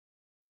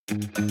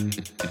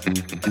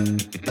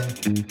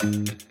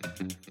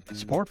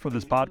Support for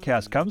this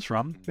podcast comes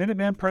from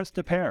Minuteman Press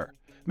to Pair.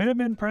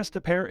 Minuteman Press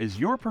to Pair is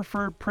your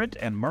preferred print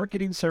and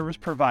marketing service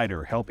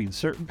provider, helping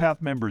Certain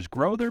Path members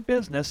grow their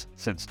business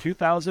since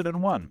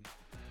 2001.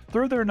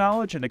 Through their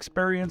knowledge and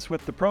experience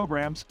with the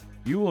programs,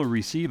 you will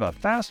receive a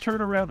fast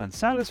turnaround and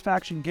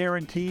satisfaction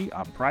guarantee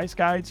on price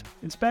guides,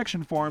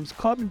 inspection forms,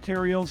 club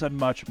materials, and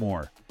much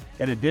more.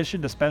 In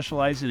addition to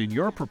specializing in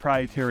your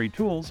proprietary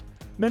tools,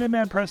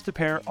 Minuteman Press to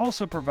Pair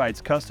also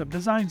provides custom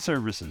design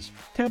services,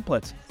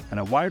 templates, and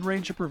a wide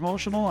range of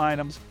promotional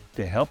items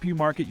to help you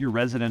market your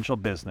residential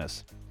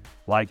business.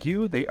 Like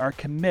you, they are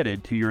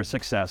committed to your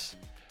success.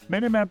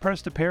 Minuteman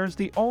Press to Pair is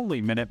the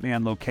only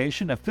Minuteman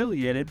location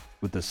affiliated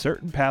with the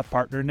Certain Path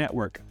Partner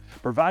Network,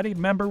 providing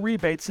member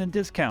rebates and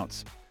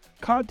discounts.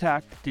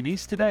 Contact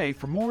Denise today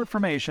for more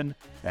information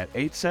at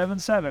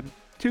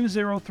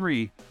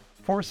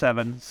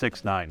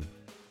 877-203-4769.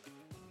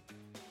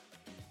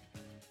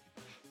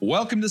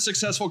 Welcome to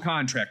Successful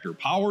Contractor,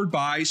 powered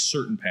by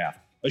Certain Path,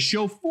 a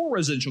show for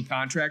residential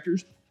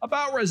contractors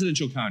about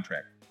residential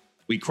contracting.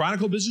 We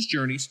chronicle business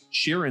journeys,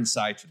 share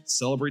insights, and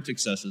celebrate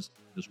successes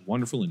in this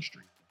wonderful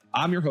industry.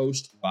 I'm your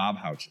host, Bob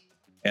Houchin.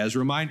 As a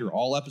reminder,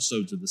 all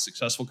episodes of The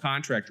Successful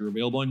Contractor are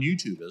available on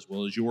YouTube, as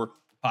well as your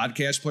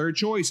podcast player of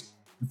choice.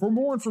 And for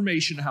more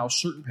information on how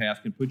Certain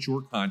Path can put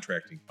your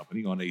contracting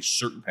company on a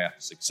certain path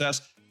to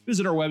success,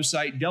 visit our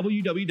website,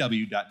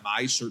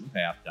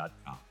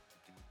 www.mycertainpath.com.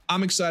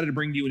 I'm excited to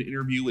bring you an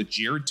interview with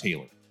Jerrad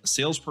Taylor, a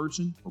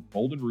salesperson for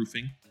Bouldin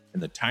Roofing in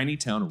the tiny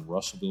town of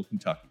Russellville,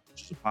 Kentucky,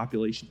 which is a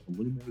population of a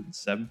little more than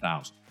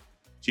 7,000.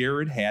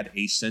 Jerrad had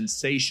a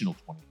sensational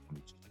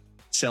 2022,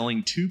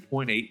 selling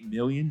 $2.8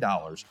 million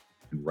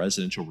in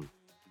residential roofing.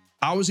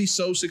 How is he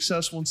so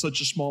successful in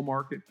such a small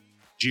market?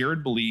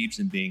 Jerrad believes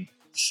in being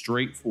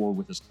straightforward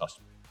with his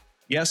customers.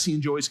 Yes, he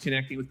enjoys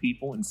connecting with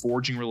people and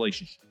forging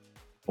relationships.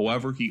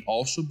 However, he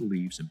also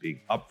believes in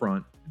being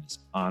upfront and as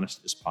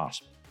honest as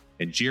possible.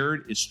 And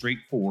Jerrad is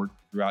straightforward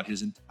throughout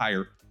his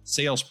entire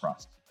sales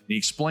process. And he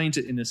explains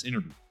it in this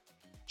interview.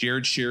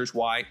 Jerrad shares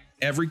why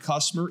every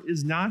customer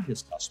is not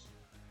his customer,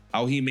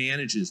 how he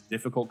manages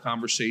difficult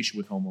conversation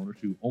with homeowners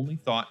who only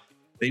thought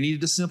they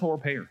needed a simple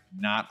repair,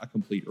 not a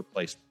complete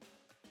replacement,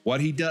 what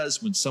he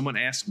does when someone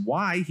asks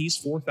why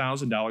he's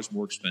 $4,000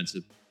 more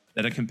expensive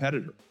than a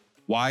competitor,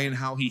 why and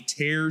how he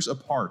tears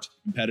apart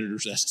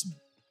competitors' estimates,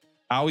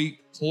 how he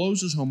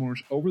closes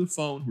homeowners over the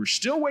phone who are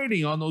still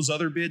waiting on those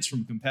other bids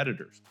from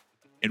competitors,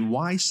 and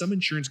why some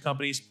insurance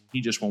companies he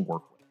just won't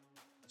work with.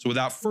 So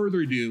without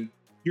further ado,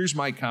 here's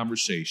my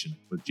conversation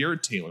with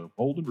Jerrad Taylor of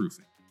Bouldin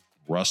Roofing,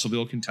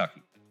 Russellville,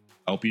 Kentucky.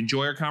 I hope you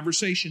enjoy our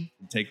conversation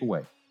and take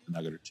away a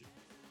nugget or two.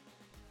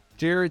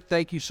 Jerrad,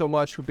 thank you so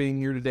much for being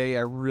here today.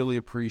 I really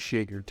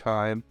appreciate your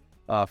time.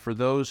 For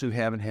those who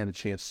haven't had a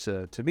chance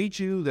to meet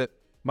you that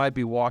might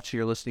be watching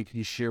or listening, can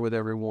you share with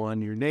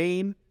everyone your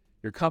name,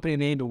 your company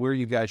name, and where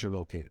you guys are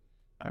located?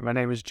 My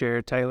name is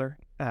Jerrad Taylor.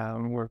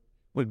 We're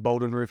with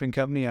Bouldin Roofing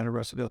Company out of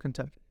Russellville,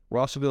 Kentucky.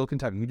 Russellville,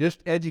 Kentucky. You just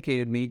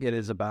educated me. It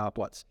is about,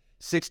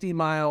 60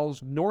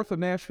 miles north of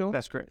Nashville?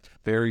 That's correct.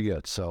 Very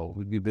good. So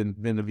we've been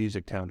to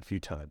Music Town a few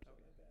times.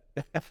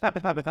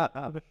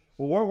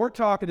 Well, we're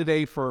talking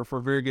today for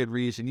a very good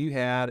reason. You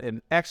had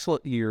an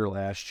excellent year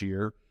last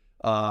year.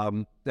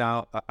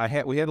 Now,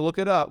 we had to look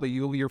it up, but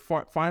your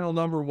final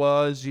number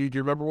was, do you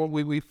remember what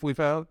we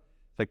found?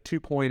 Like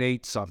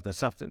 2.8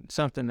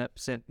 Something that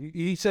percent.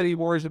 He said he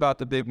worries about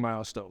the big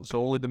milestone,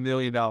 so only the $1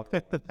 million.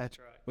 That's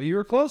right. Well, you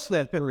were close to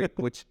that,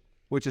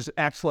 which is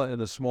excellent in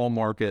a small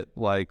market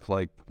like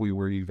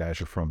where you guys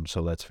are from.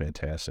 So that's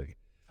fantastic.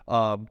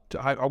 I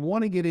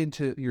want to get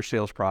into your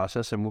sales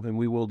process, and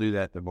we will do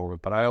that in a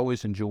moment. But I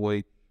always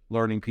enjoy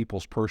learning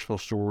people's personal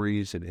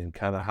stories and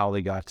kind of how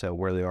they got to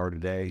where they are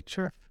today.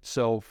 Sure.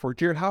 So for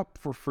Jerrad,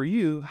 for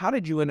you, how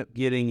did you end up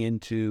getting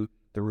into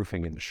the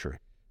roofing industry?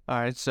 All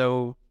right.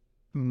 So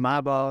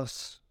my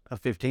boss of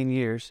 15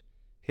 years,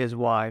 his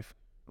wife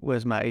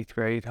was my 8th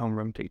grade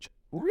homeroom teacher.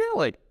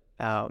 Really?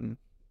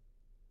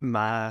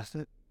 My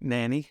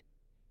nanny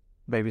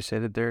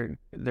babysitted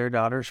their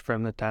daughters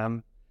from the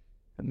time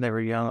they were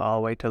young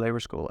all the way till they were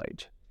school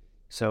age.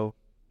 So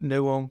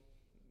knew them,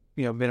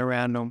 been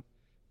around them,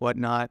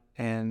 whatnot.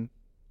 And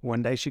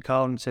one day she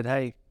called and said,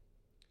 "Hey,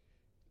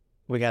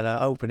 we got an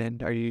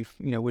opening. Are you,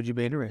 would you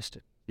be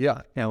interested?"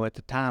 Yeah. At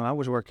the time I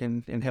was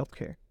working in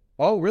healthcare.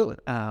 Oh, really?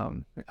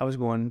 I was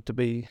going to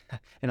be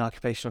an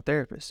occupational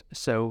therapist.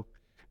 So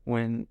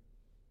when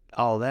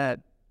all that,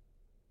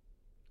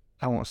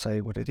 I won't say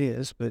what it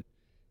is, but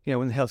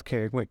when the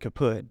healthcare went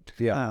kaput,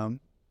 yeah,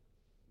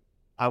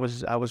 I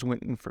was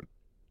went from,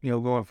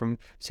 going from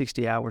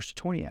 60 hours to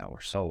 20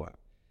 hours. Oh, wow.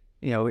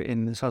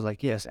 And so I was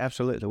like, yes,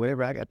 absolutely.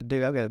 Whatever I got to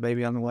do, I've got a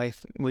baby on the way.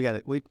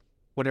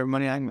 Whatever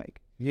money I can make.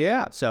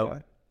 Yeah.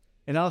 So,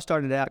 and I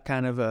started out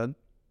kind of,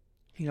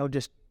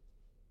 just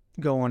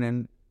going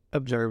and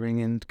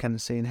observing and kind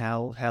of seeing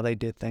how they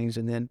did things.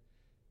 And then,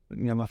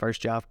 my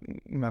first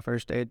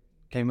day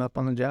came up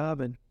on the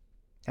job, and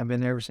I've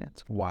been there ever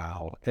since.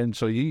 Wow. And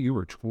so you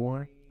were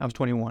 20? I was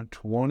 21.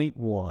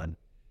 21.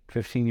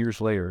 15 years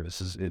later,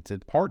 it's a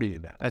party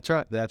in that. That's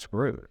right. That's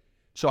great.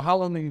 So how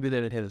long have you been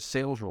in a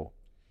sales role?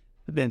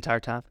 The entire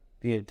time.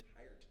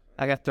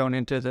 I got thrown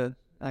into the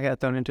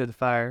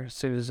fire as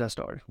soon as I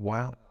started.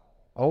 Wow.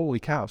 Holy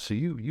cow. So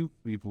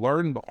you've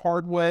learned the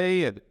hard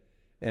way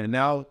and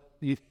now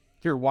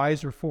you're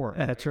wiser for it.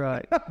 That's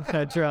right.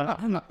 That's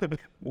right.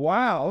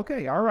 Wow.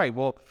 Okay. All right.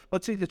 Well,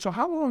 let's see. So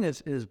how long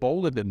is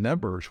Bouldin been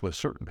members with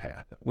Certain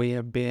Path? We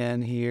have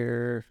been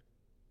here,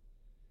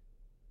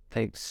 I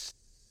think,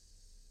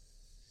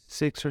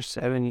 6 or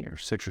 7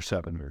 years. 6 or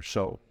 7 years.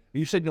 So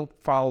you said you'll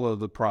follow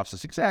the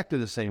process exactly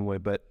the same way,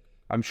 but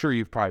I'm sure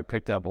you've probably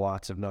picked up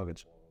lots of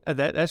nuggets.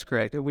 That's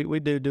correct. We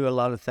do a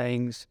lot of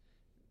things.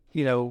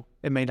 You know,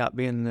 it may not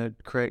be in the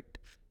correct,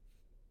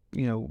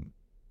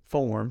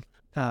 form.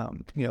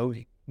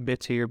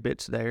 Bits here,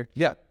 bits there.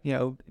 Yeah.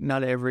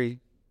 Not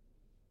every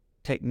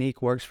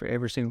technique works for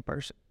every single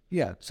person.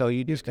 Yeah. So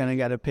you just kind of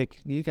got to pick.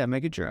 You got to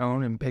make it your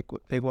own and pick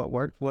what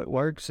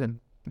works, and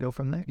go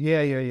from there.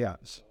 Yeah.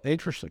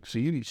 Interesting. So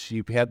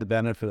you've had the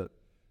benefit of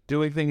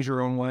doing things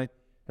your own way,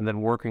 and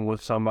then working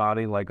with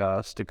somebody like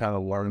us to kind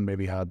of learn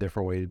maybe how a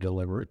different way to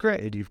deliver it.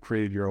 Great. And you've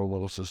created your own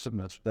little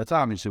system. That's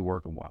obviously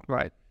working well.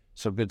 Right.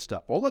 So good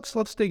stuff. Well,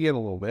 let's dig in a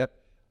little bit.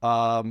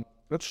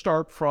 Let's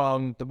start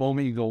from the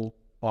moment you go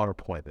on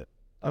appointment.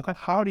 Okay.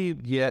 How do you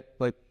get,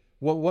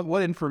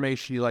 what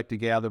information do you like to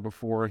gather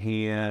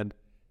beforehand?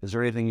 Is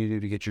there anything you do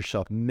to get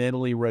yourself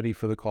mentally ready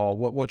for the call?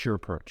 What's your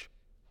approach?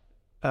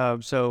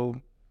 So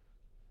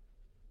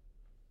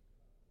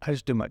I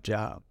just do my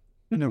job.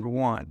 Number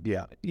one.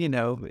 Yeah.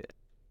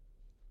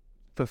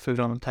 Put food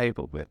on the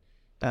table.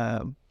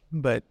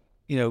 But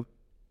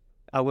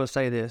I will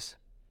say this.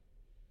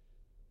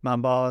 My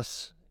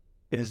boss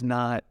is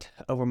not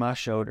over my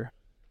shoulder,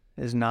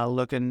 is not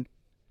looking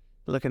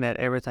at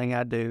everything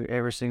I do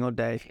every single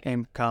day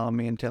and calling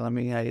me and telling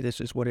me, hey,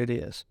 this is what it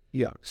is.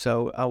 Yeah.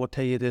 So I will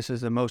tell you, this is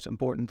the most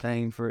important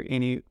thing for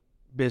any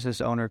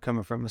business owner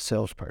coming from a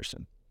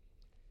salesperson.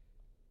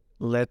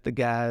 Let the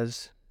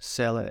guys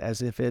sell it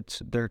as if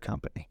it's their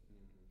company.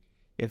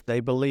 If they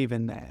believe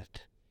in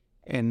that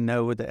and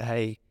know that,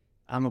 hey,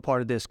 I'm a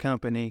part of this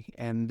company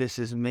and this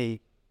is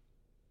me,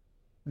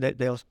 that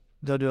they'll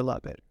do a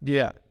lot better.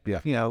 Yeah.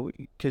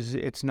 Because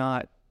it's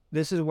not,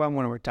 this is where I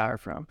want to retire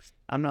from.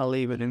 I'm not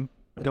leaving and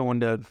going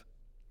to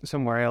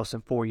somewhere else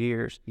in 4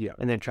 years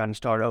and then trying to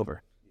start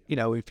over.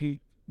 If you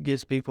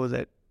get people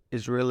that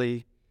is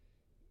really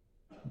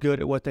good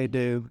at what they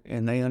do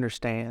and they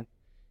understand,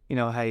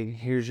 hey,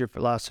 here's your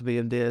philosophy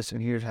of this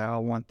and here's how I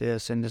want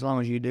this. And as long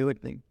as you do it,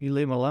 you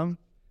leave them alone,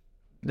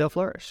 they'll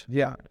flourish.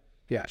 Yeah.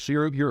 So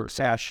you're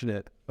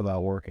passionate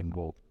about working.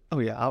 Well, oh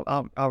yeah,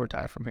 I'll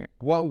retire from here.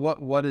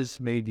 What has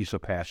made you so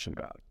passionate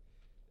about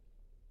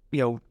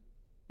it?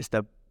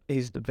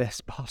 He's the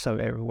best boss I've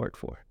ever worked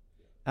for.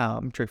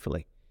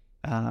 Truthfully,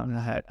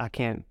 I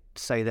can't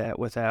say that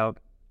without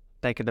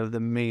thinking of the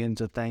millions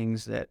of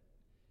things that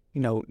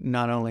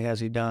not only has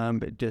he done,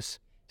 but just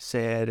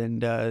said and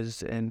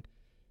does, and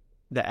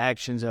the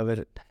actions of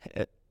it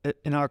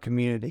in our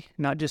community.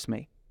 Not just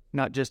me,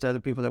 not just other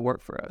people that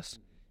work for us.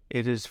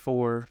 It is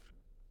for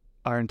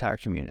our entire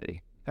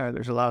community.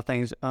 There's a lot of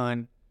things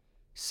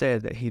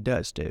unsaid that he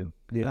does do.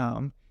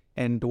 Yeah.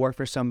 And to work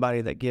for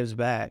somebody that gives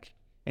back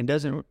and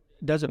doesn't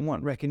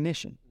want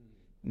recognition,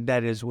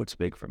 that is what's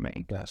big for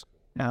me. Yes.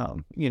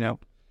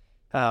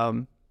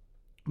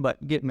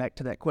 But getting back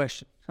to that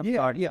question, I'm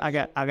sorry. I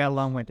got a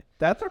long winded.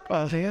 That's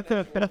okay.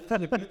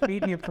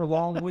 Feeding you for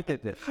long with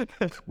it.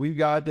 We've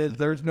got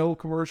there's no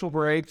commercial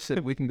breaks,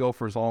 and we can go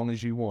for as long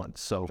as you want.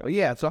 So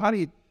yeah. So how do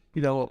you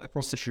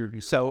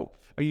So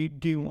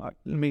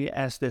let me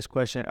ask this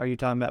question. Are you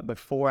talking about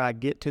before I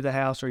get to the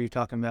house, or are you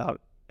talking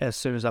about as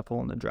soon as I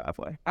pull in the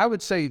driveway? I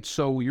would say,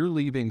 so you're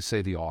leaving,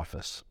 say, the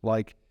office.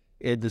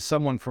 Does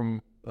someone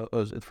from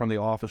the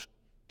office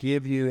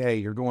give you, hey,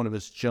 you're going to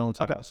Miss Jones'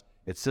 house.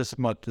 It's this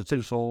much, it's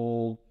this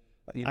old.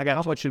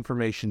 How much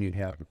information you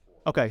have?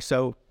 Okay,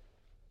 so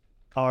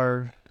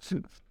our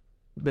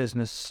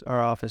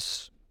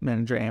office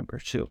manager, Amber,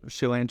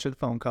 she'll answer the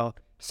phone call,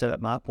 set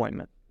up my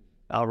appointment.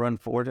 I'll run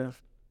 4 to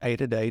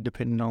 8 a day,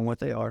 depending on what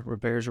they are,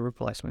 repairs or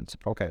replacements.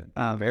 Okay.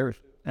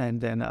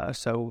 And then,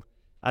 so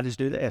I just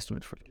do the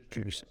estimates for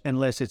yours,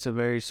 unless it's a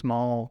very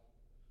small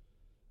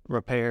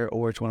repair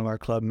or it's one of our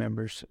club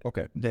members.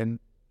 Okay. Then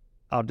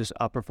I'll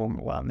perform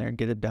it while I'm there and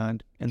get it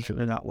done, and so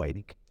they're not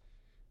waiting.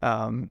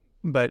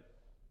 But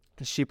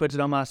she puts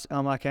it on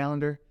my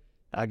calendar.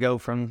 I go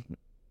from,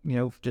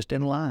 just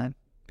in line.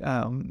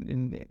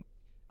 And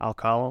I'll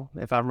call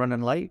them if I'm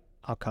running late.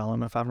 I'll call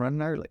them if I'm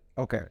running early.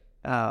 Okay.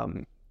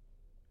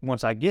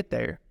 Once I get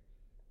there,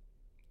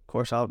 of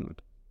course,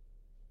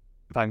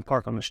 if I can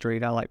park on the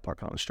street, I like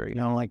parking on the street. I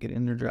don't like it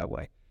in the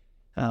driveway.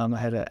 I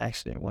had an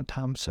accident one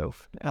time, so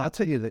I'll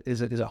tell you that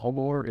is a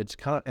homeowner. It's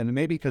kind of, and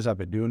maybe because I've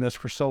been doing this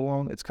for so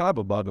long, it's kind of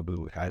a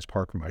bugaboo. Guys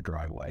park in my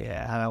driveway.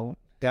 Yeah,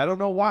 I don't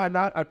know why. I'm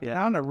not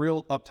a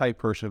real uptight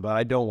person, but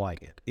I don't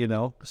like it.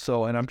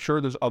 So, and I'm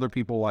sure there's other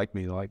people like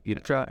me,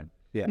 try.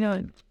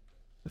 Yeah.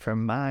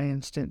 From my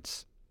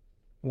instance,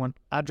 when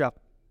I drop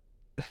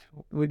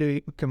we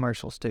do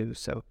commercials too.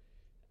 So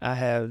I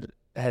had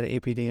an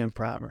EPDM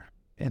primer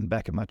in the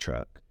back of my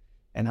truck,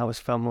 and I was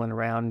fumbling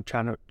around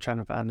trying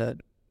to find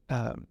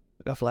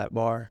a flat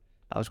bar.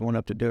 I was going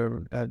up to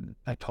do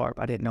a tarp.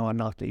 I didn't know I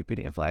knocked the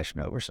EPDM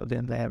flashing over. So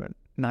then they have a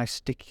nice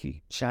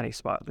sticky shiny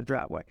spot in the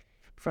driveway.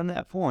 From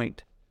that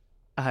point,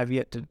 I have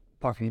yet to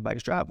park in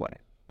anybody's driveway.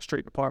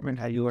 Street department,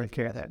 how you learn to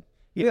care of that,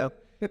 you know.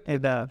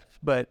 And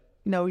but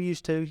you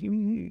used to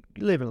you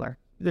live and learn.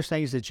 There's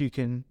things that you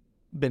can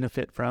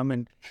benefit from,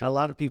 and a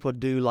lot of people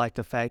do like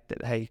the fact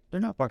that, hey,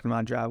 they're not parking in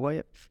my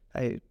driveway.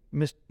 Hey,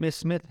 Miss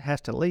Smith has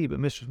to leave, but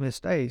Mr. Smith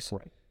stays.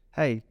 Right.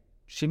 Hey,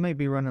 she may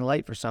be running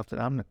late for something.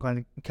 I'm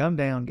going to come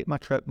down, get my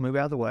truck, move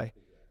out of the way.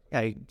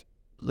 Hey,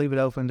 leave it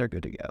open. They're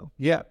good to go.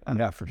 Yeah,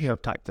 for sure.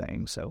 Type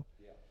thing. So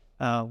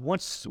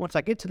once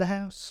I get to the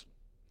house,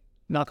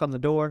 knock on the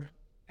door,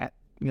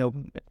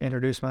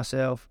 introduce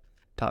myself,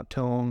 talk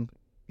to them,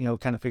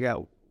 kind of figure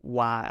out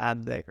why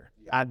I'm there.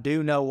 Yeah. I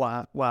do know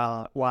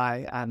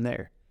why I'm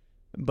there,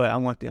 but I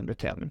want them to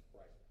tell me.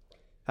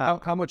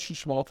 How much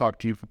small talk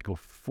do you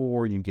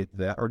before you get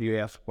that, or do you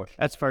ask questions?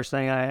 That's the first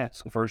thing I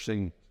ask. The first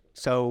thing.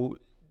 So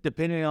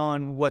depending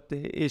on what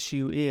the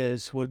issue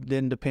is, would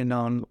then depend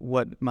on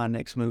what my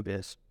next move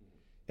is.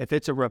 If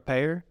it's a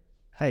repair,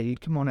 hey,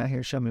 come on out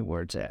here, show me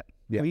where it's at.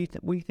 Yeah.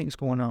 What do you think's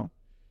going on?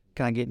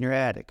 Can I get in your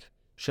attic?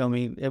 Show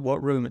me at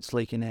what room it's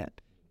leaking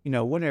at.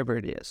 Whatever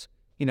it is.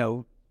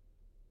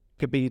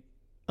 Could be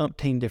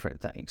umpteen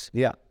different things.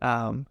 Yeah.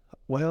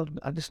 Well,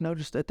 I just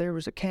noticed that there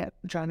was a cat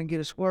trying to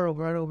get a squirrel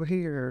right over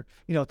here,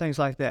 or, things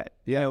like that.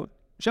 Yeah.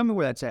 Show me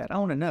where that's at. I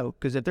want to know,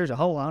 because if there's a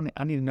hole,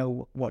 I need to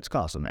know what's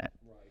causing that.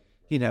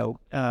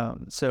 Right.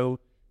 So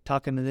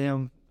talking to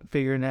them,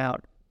 figuring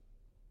out,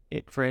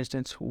 for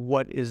instance,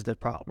 what is the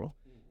problem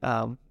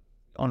on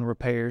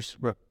repairs,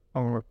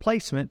 on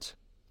replacements.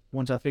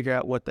 Once I figure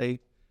out what they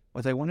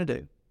want to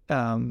do,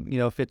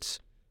 if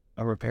it's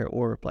a repair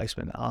or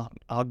replacement,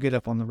 I'll get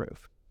up on the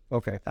roof.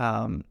 Okay.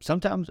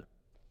 Sometimes,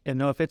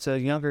 if it's a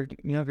younger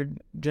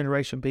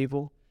generation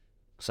people,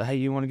 say, hey,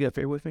 you want to get up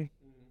here with me?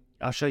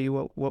 I'll show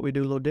you what we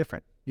do a little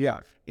different. Yeah.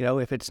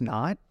 If it's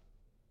not,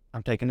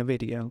 I'm taking a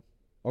video.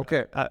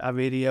 Okay. I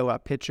video, I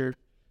picture,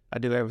 I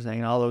do everything,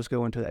 and all those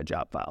go into that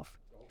job file.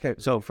 Okay.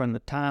 So from the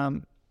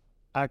time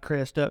I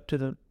crest up to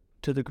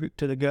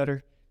the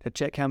gutter to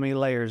check how many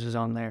layers is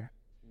on there,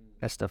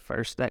 that's the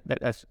first thing.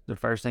 That's the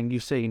first thing you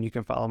see, and you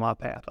can follow my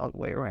path all the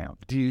way around.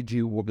 Do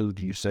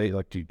you say,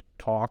 do you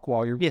talk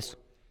while you're? Yes.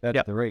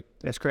 That's the rate.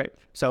 That's correct.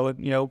 So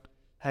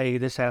hey,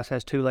 this house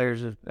has 2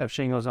 layers of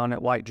shingles on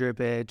it, white drip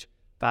edge,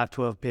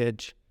 512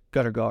 pitch,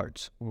 gutter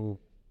guards. Mm.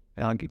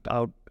 And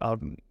I'll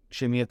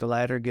shimmy up the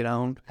ladder, get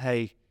on.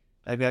 Hey,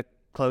 they've got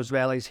closed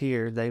valleys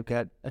here. They've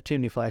got a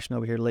chimney flashing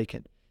over here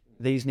leaking.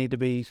 These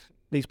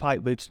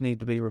pipe boots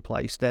need to be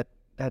replaced. That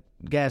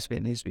gas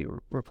vent needs to be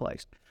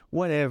replaced.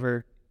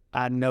 Whatever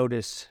I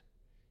notice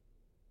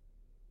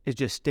is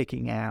just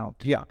sticking out.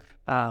 Yeah.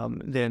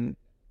 Then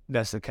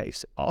that's the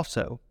case.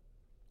 Also,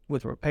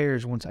 with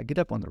repairs, once I get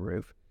up on the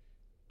roof,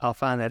 I'll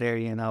find that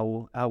area and I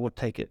will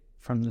take it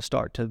from the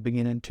start to the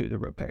beginning to the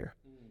repair.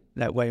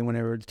 That way,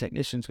 whenever the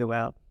technicians go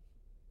out,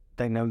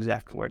 they know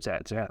exactly where it's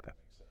at.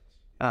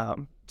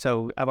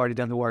 So I've already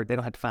done the work. They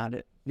don't have to find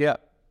it. Yeah.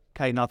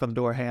 Okay, knock on the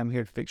door. Hey, I'm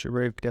here to fix your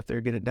roof. Get up there,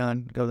 get it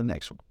done. Go to the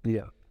next one.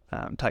 Yeah.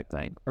 Type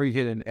thing. Are you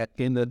getting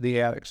in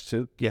the attics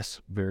too?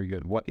 Yes. Very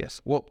good. Yes.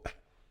 What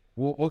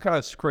kind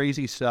of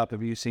crazy stuff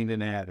have you seen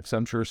in attics?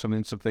 I'm sure some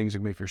things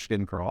that make your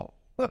skin crawl.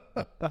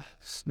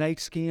 Snake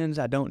skins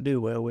I don't do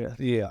well with.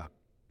 Yeah.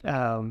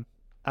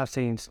 I've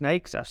seen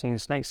snakes. I've seen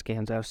snake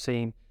skins. I've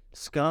seen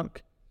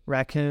skunk,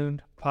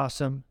 raccoon,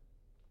 possum,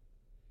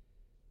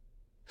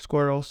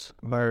 squirrels,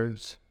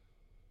 birds.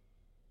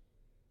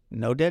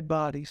 No dead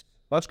bodies.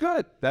 That's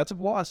good. That's a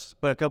plus.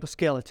 But a couple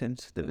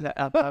skeletons.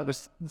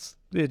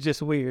 It's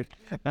just weird.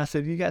 I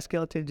said, you got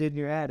skeletons in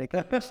your attic.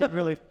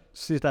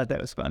 She thought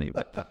that was funny.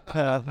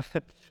 But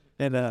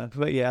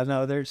yeah,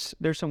 no, there's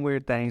some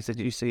weird things that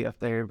you see up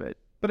there.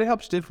 But it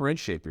helps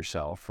differentiate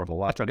yourself from a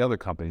lot of other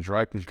companies,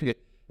 right?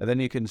 And then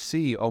you can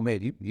see, oh, man,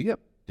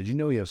 did you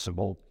know you have some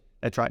old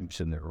tripes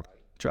in there?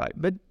 That's right.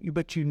 But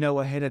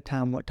ahead of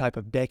time what type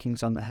of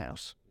decking's on the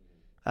house.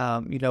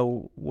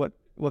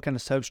 What kind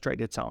of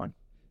substrate it's on.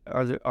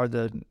 Are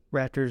the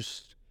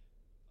rafters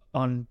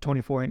on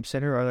 24-inch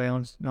center, or are they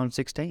on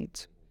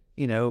 16s?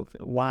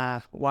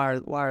 Why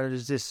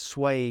is this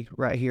sway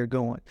right here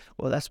going?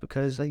 Well, that's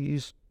because they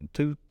use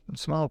 2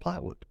 small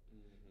plywood.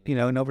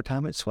 And over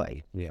time it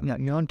swayed. Yeah.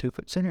 You're on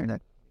 2-foot center, and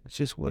that's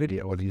just what it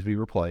is. What needs to be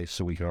replaced,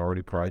 so we can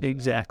already price it.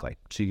 Exactly.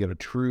 So you get a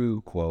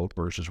true quote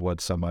versus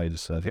what somebody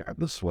just said, yeah,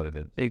 this is what it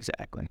is.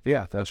 Exactly.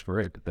 Yeah, that's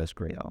great. That's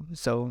great.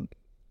 So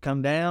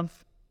come down.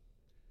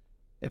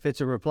 If it's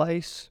a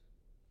replace,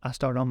 I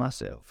start on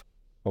myself.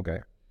 Okay.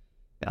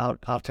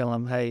 I'll tell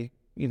them, hey,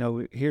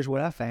 here's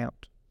what I found.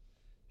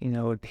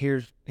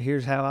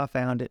 Here's how I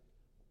found it.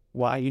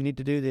 Why you need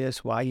to do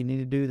this. Why you need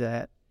to do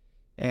that,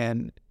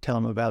 and tell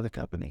them about the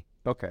company.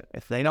 Okay.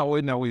 If they No,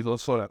 we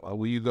let's slow down.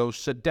 Will you go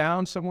sit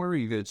down somewhere? Are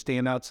you going to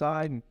stand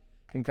outside?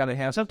 and kind of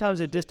have Sometimes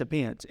it just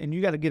depends, and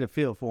you got to get a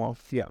feel for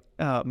them.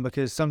 Yeah.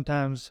 Because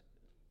sometimes,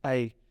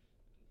 hey,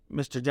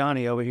 Mr.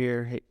 Johnny over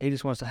here, he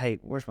just wants to hate.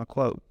 Where's my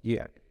quote?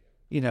 Yeah.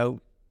 You know,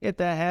 if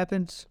that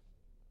happens,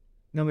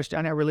 no, Mr.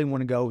 Johnny, I really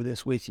want to go over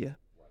this with you.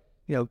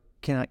 You know,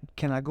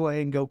 can I go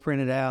ahead and go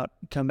print it out,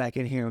 come back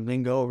in here, and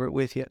then go over it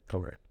with you?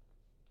 Correct.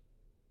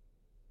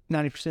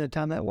 90% of the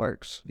time that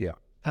works. Yeah.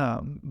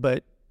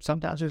 But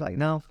sometimes they're like,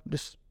 no,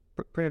 just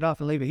print it off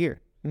and leave it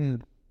here.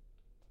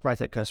 Write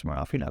that customer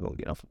off. You're not going to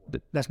get off.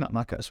 That's not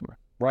my customer.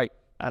 Right.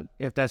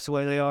 If that's the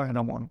way they are, I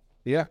don't want them.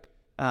 Yeah.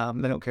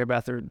 They don't care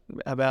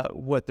about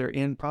what their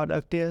end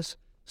product is.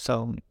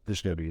 So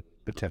There's going to be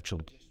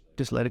potential.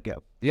 just let it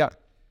go. Yeah.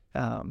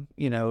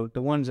 You know,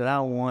 the ones that I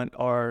want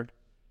are,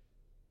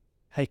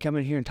 hey, come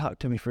in here and talk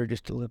to me for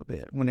just a little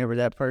bit. Whenever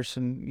that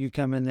person, you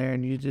come in there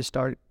and you just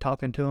start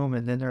talking to them,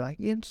 and then they're like,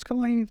 yeah, just come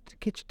on in to the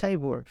kitchen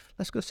table, or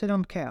let's go sit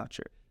on the couch.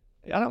 Or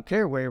I don't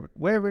care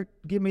wherever,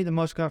 give me the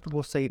most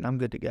comfortable seat and I'm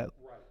good to go.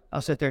 Right.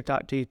 I'll sit there and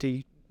talk to you till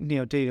you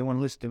don't want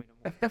to listen to me.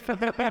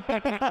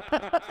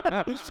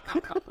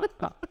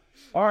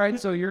 All right,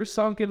 so you're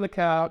sunk in the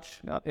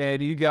couch,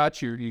 and you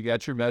got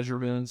your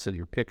measurements and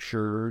your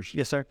pictures.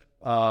 Yes, sir.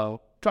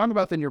 Talk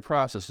about then your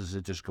process. Is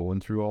it just going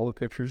through all the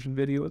pictures and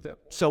video with them?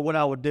 So what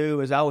I would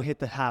do is I would hit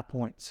the high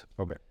points.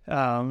 Okay.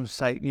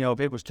 Say, if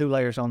it was 2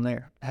 layers on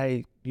there,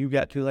 hey, you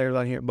got 2 layers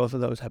on here. Both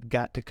of those have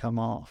got to come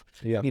off.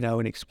 Yeah.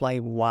 And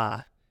explain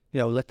why.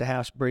 Let the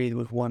house breathe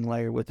with 1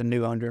 layer with a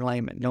new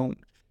underlayment.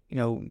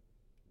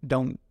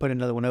 Don't put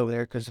another one over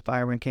there because the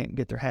fireman can't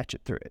get their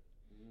hatchet through it,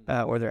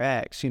 or their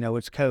axe.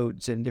 It's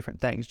codes and different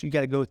things. You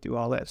got to go through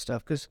all that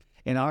stuff because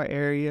in our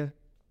area,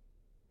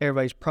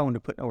 everybody's prone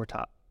to putting over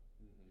top.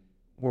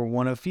 We're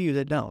one of few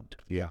that don't.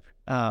 Yeah.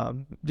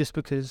 Just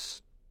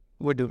because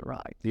we're doing it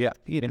right. Yeah.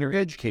 And you're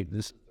educating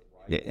this.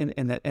 Yeah,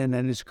 and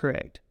that is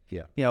correct.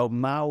 Yeah.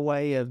 My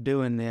way of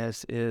doing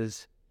this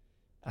is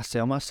I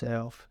sell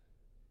myself,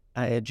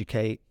 I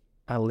educate,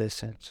 I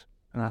listen,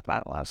 and I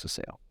finalize the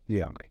sale.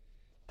 Yeah.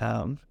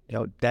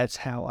 That's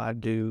how I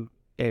do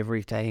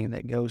everything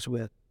that goes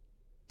with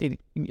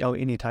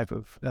any type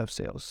of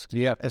sales.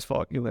 Yeah. As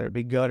far whether it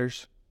be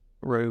gutters,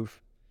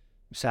 roof,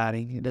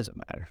 siding, it doesn't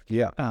matter.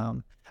 Yeah.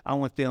 I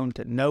want them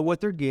to know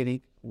what they're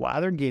getting, why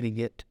they're getting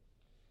it,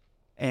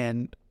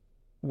 and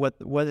what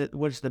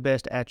is the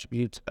best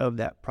attributes of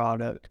that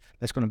product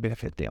that's going to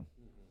benefit them.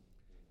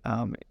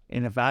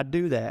 And if I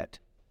do that,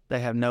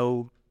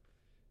 there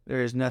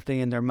is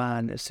nothing in their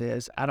mind that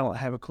says, I don't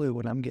have a clue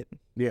what I'm getting.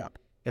 Yeah.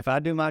 If I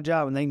do my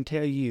job and they can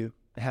tell you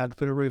how to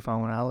put a roof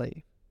on when I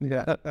leave,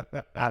 Yeah.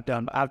 I've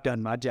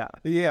done my job.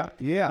 Yeah.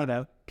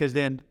 Yeah. Because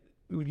then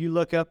you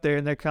look up there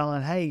and they're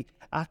calling, hey,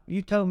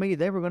 you told me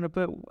they were going to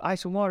put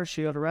ice and water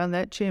shield around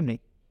that chimney.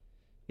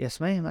 Yes,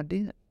 ma'am, I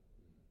did.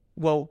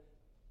 Well,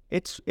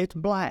 it's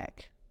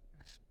black.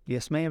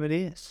 Yes, ma'am, it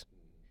is.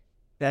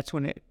 That's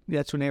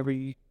whenever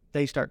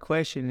they start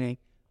questioning.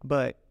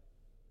 But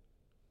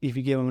if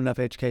you give them enough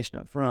education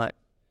up front,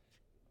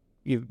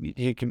 you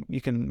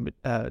can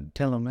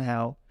tell them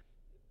how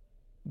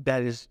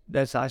that's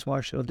ice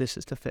water shield. This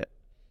is the fit.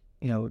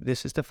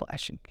 This is the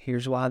flashing.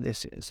 Here's why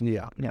this is.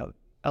 Yeah.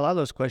 A lot of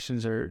those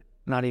questions are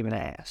not even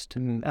asked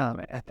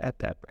at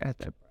that.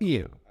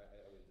 Yeah.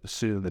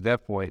 So at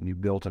that point, you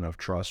built enough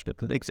trust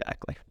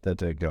Exactly. that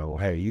they go,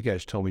 hey, you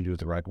guys told me to do it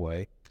the right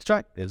way. That's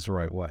right. It's the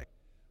right way.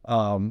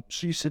 So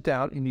you sit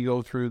down and you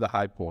go through the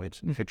high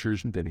points,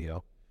 pictures and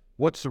video.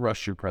 What's the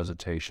rest of your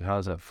presentation? How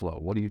does that flow?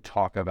 What do you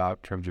talk about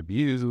in terms of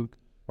you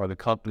or the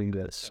company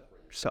that's...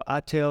 So I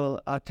tell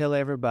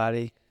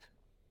everybody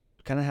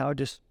kind of how I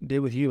just did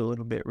with you a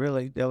little bit,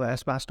 really. They'll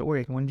ask my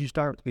story. When did you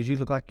start? Because you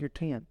look like you're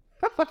 10.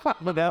 Hey, I've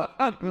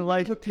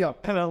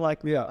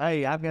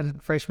got a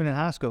freshman in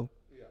high school.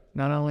 Yeah.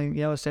 Not only, a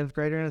 7th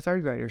grader and a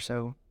 3rd grader.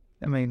 So,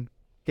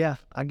 yeah,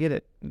 I get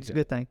it. It's a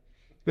good thing.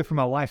 Good for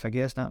my wife, I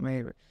guess, not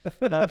me.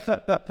 But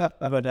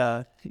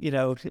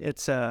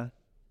it's,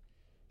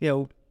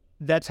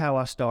 that's how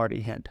I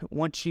started. And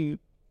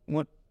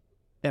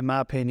in my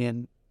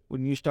opinion,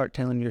 when you start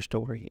telling your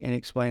story and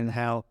explaining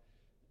how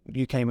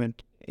you came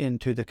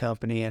into the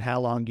company and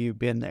how long you've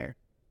been there,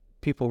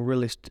 people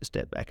really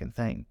step back and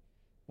think,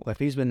 well, if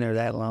he's been there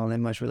that long, they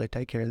must really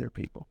take care of their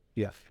people.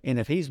 Yeah. And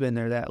if he's been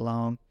there that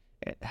long,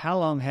 how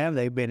long have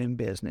they been in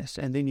business?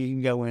 And then you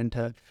can go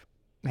into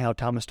how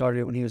Thomas started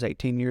it when he was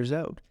 18 years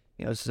old.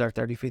 This is our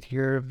 35th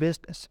year of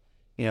business.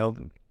 He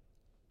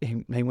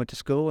went to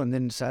school and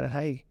then decided,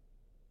 hey,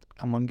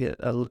 I'm gonna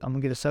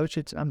get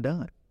associates. I'm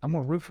done. I'm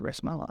gonna roof the rest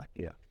of my life.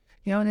 Yeah.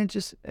 And it's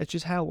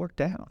just how it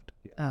worked out.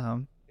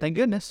 Thank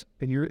goodness.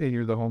 And you're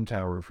the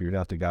hometown roofer. You're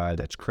not the guy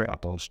that's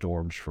crap on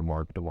storms from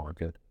market to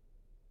market.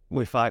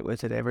 We fight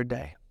with it every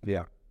day.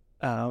 Yeah.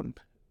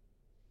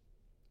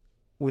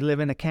 We live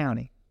in a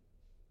county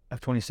of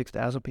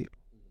 26,000 people,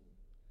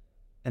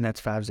 and that's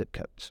 5 zip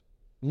codes.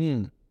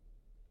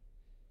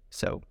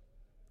 So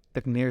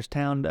the nearest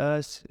town to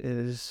us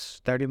is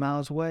 30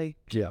 miles away.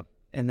 Yeah.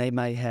 And they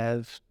may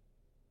have,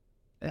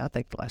 I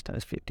think the last time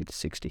was 50 to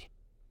 60.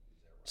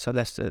 So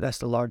that's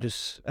the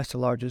largest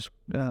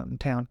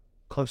town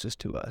closest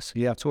to us.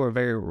 Yeah. So we're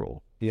very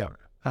rural. Yeah.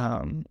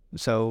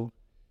 So,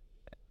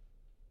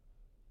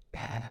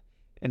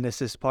 and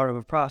this is part of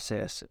a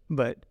process,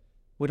 but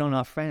we don't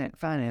offer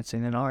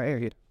financing in our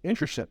area.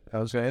 Interesting. I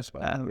was going to ask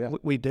about that. Yeah.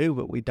 We do,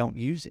 but we don't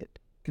use it.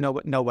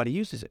 Nobody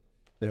uses it.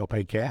 They don't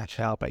pay cash.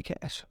 I'll pay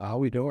cash. Oh,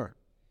 we do.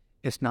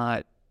 It's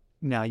not,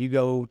 now you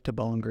go to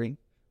Bowling Green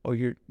or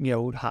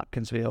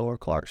Hopkinsville or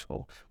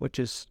Clarksville, which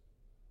is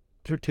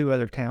two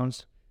other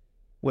towns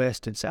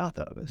west and south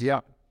of us.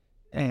 Yeah.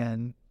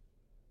 And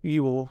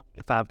you will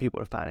find people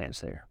to finance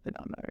there that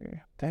don't know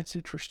area. That's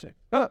interesting.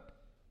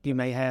 You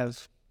may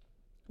have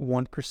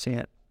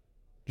 1%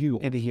 You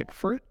in a year.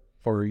 offer it,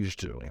 or you just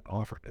doing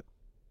offered it?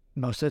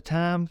 Most of the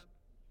time,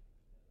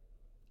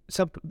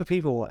 some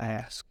people will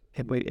ask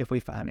if we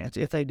finance.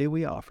 If they do,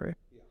 we offer it.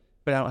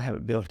 But I don't have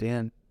it built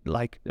in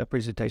like a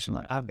presentation.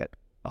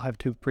 I'll have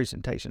 2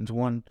 presentations,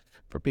 one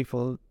for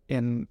people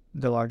in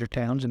the larger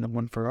towns and then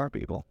one for our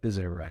people. Is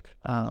that right?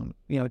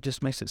 It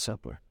just makes it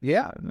simpler.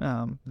 Yeah.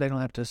 They don't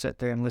have to sit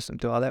there and listen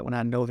to all that when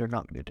I know they're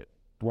not going to do it.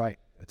 Right.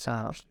 That's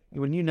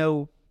when you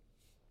know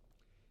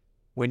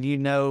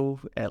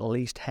at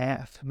least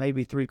half,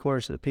 maybe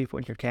 3/4 of the people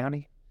in your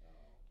county,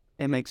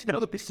 it makes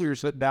the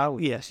pictures that now.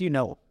 Yes, you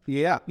know.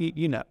 Yeah.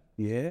 You know.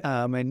 Yeah.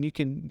 And you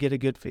can get a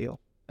good feel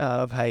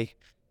of, hey,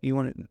 you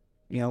want it,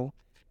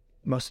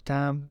 most of the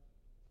time,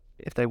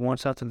 if they want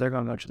something, they're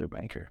going to go to their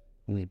banker.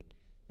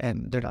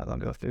 And they're not going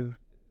to go through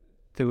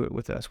it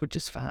with us, which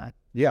is fine.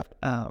 Yeah.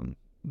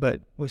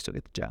 But we still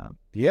get the job.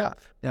 Yeah.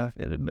 At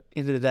the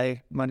end of the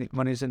day,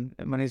 money's in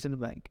the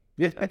bank.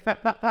 Yeah.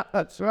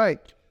 That's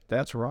right.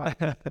 That's right.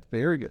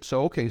 Very good.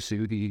 So, okay, so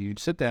you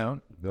sit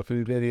down, go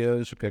through the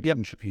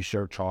videos, you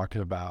start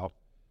talking about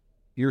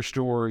your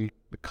story,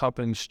 the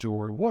company's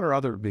story. What are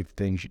other big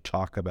things you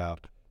talk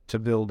about to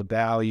build a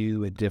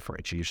value and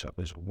differentiate yourself?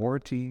 Is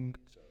warranty?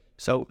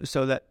 So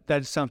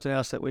that's something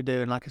else that we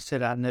do. And like I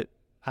said,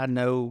 I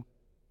know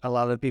a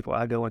lot of the people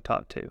I go and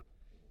talk to.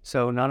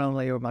 So not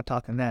only am I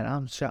talking that,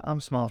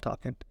 I'm small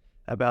talking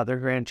about their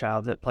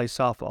grandchild that plays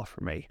softball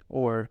for me,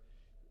 or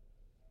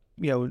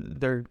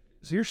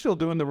So you're still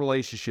doing the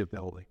relationship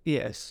building.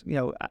 Yes,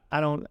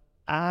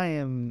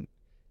 I'm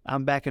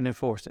backing and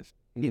forthing,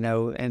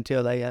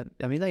 until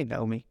they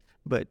know me,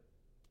 but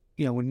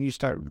when you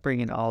start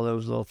bringing all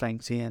those little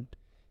things in,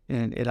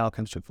 and it all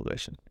comes to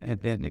fruition, and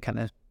then it kind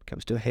of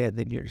comes to a head,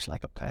 then you're just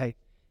like, okay,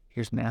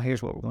 here's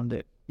what we're going to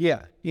do.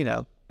 Yeah.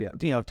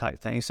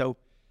 Type thing. So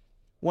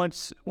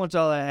once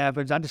all that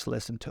happens, I just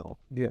listen to them.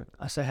 Yeah.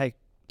 I say, hey,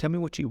 tell me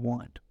what you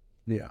want.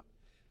 Yeah.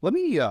 Let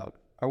me, I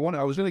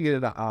was going to get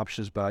into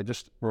options, but I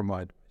just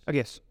remind. I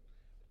guess.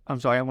 I'm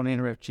sorry, I want to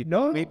interrupt you.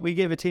 No. We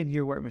give a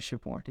 10-year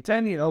workmanship warranty.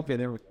 10 years. Okay,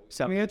 there we go.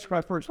 So, let me answer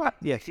my first one.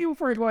 Yeah. You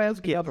first, go ahead,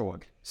 the other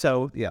one.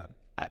 So, yeah.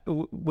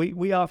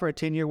 We offer a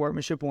 10-year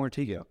workmanship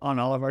warranty on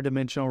all of our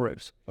dimensional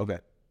roofs. Okay.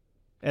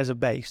 As a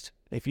base.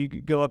 If you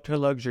go up to a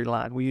luxury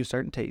line, we use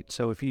certain teeth.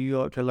 So if you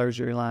go up to a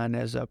luxury line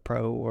as a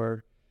pro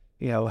or,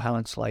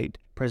 Highland Slate,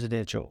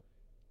 Presidential,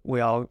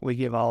 we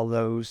give all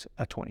those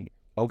a 20.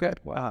 Okay.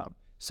 Wow.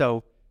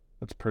 So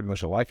that's pretty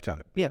much a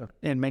lifetime. Yeah.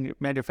 And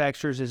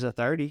manufacturers is a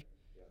 30.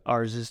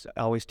 Ours is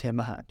always 10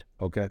 behind.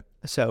 Okay.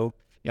 So,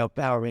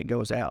 power rent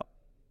goes out.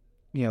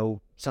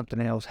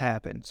 Something else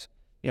happens.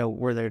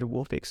 We're there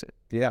we'll fix it.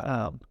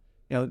 Yeah.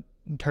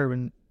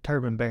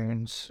 Turbine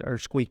bearings are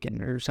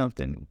squeaking or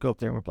something. Go up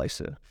there and replace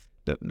the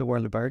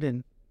whirlybird,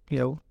 and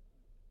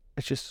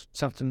it's just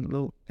something a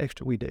little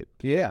extra we do.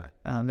 Yeah.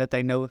 That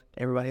they know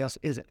everybody else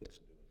isn't.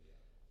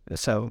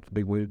 So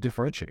big way to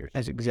differentiate.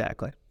 That's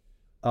exactly.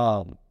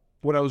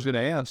 What I was going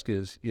to ask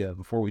is,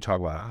 before we talk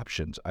about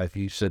options, if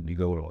you said you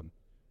go on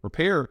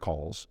repair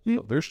calls,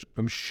 there's,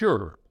 I'm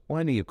sure,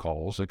 plenty of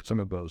calls. Like some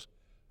of those,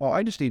 oh,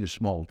 I just need a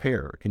small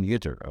repair. Can you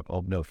get there?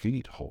 Oh, no, if you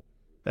need a whole.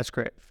 That's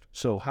correct.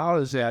 So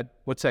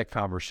what's that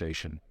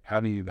conversation? How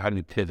do you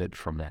pivot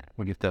from that?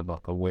 We get them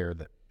aware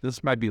that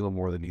this might be a little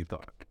more than you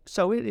thought.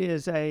 So it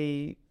is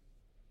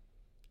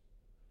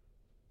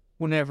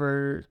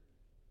whenever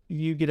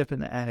you get up in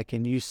the attic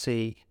and you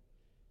see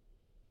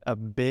a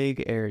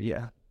big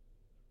area,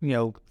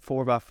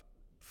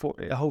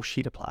 4x4, a whole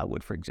sheet of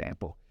plywood, for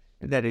example,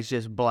 that is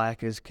just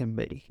black as can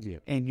be. Yeah.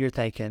 And you're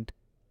thinking,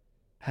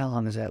 how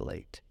long has that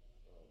leaked?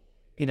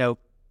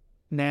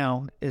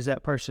 Now is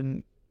that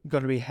person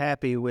going to be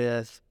happy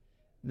with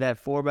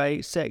that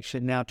 4x8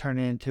 section now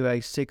turning into a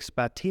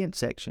 6x10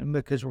 section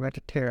because we're going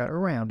to tear out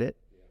around it?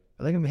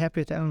 Are they going to be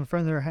happy with that on the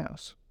front of their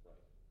house?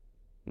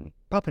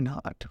 Probably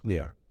not.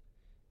 Yeah.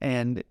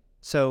 And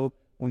so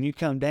when you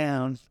come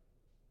down,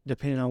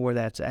 depending on where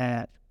that's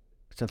at,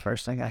 it's the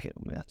first thing I hit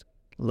them with.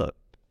 Look,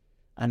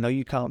 I know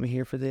you called me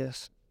here for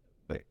this,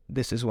 but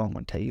this is what I'm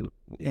going to tell you,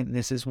 and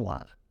this is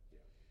why.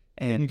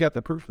 And you got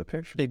the proof of the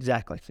picture.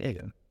 Exactly.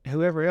 Yeah.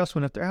 Whoever else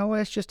went up there, oh,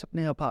 it's just a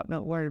nail pop,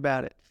 don't worry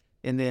about it.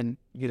 And then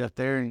you get up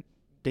there, and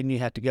then you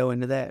have to go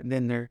into that, and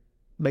then they're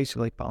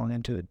basically falling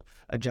into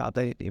a job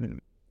they didn't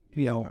even,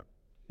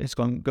 it's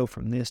going to go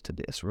from this to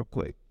this real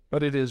quick.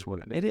 But it is what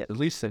it is. At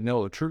least they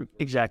know the truth.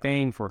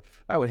 Exactly.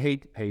 I would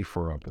hate to pay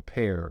for a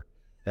repair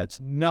that's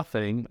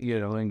nothing,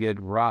 and get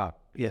robbed.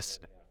 Yes.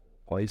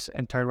 place.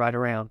 And turn right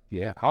around.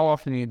 Yeah. How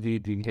often do you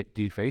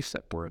face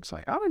that where it's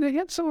like, oh, they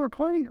get someone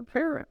playing a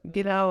parent?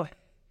 You know,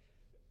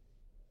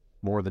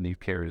 More than you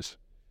cares.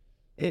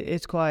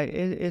 it's quite.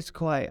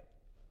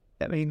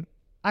 I mean,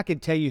 I can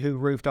tell you who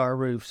roofed our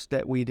roofs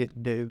that we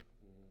didn't do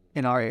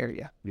in our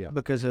area, Yeah.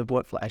 because of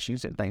what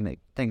flashings and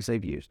things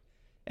they've used,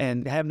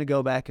 and having to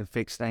go back and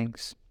fix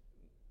things.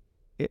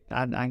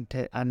 I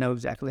know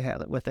exactly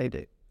what they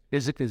do.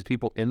 Is it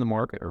people in the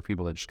market or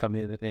people that just come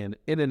in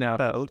and out?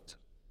 Both.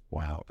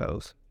 Wow.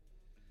 Both.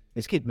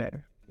 It's getting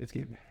better.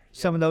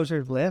 Some of those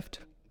are left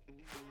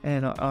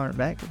and aren't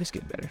back, but it's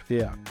getting better.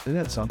 Yeah. Isn't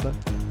that something?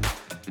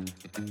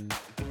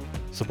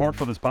 Support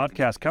for this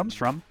podcast comes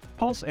from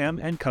Pulse M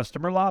and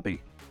Customer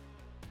Lobby.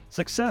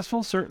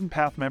 Successful Certain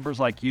Path members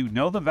like you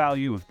know the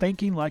value of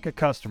thinking like a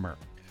customer.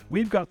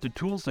 We've got the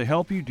tools to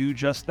help you do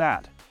just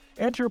that.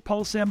 Enter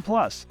Pulse M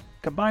Plus,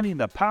 combining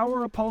the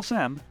power of Pulse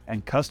M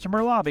and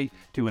Customer Lobby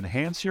to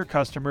enhance your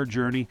customer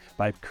journey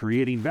by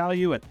creating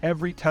value at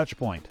every touch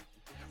point.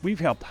 We've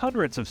helped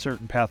hundreds of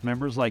Certain Path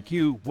members like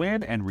you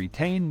win and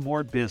retain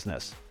more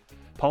business.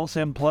 Pulse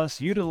M Plus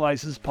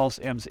utilizes Pulse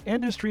M's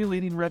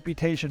industry-leading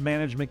reputation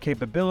management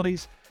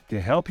capabilities to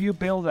help you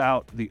build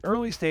out the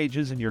early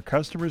stages in your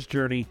customer's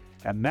journey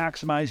and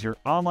maximize your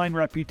online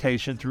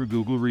reputation through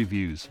Google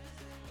reviews.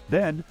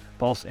 Then,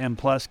 Pulse M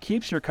Plus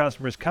keeps your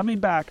customers coming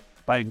back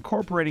by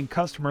incorporating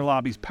Customer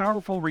Lobby's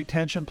powerful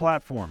retention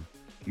platform,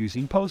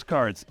 using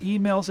postcards,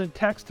 emails, and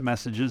text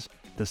messages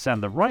to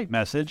send the right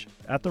message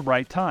at the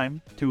right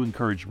time to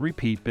encourage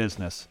repeat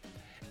business.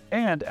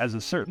 And as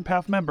a Certain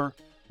Path member,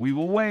 we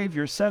will waive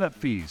your setup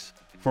fees.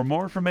 For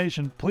more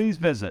information, please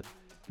visit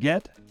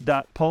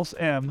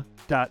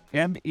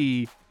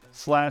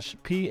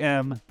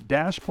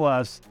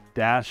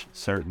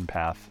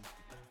get.pulsem.me/pm-plus-certainpath.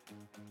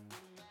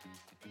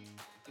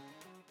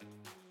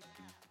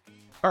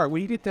 All right.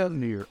 When you get down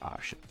to your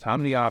options, how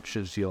many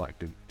options do you like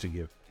to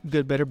give?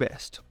 Good, better,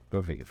 best.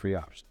 Okay, 3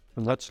 options.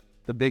 And that's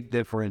the big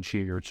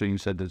differentiator. So you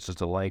said this is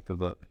the length of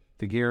the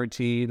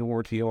guarantee, the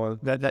warranty on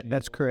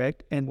That's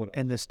correct, and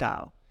the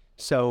style.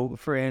 So,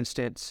 for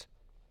instance,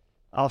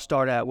 I'll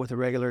start out with a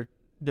regular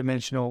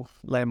dimensional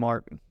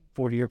Landmark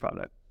 40-year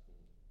product.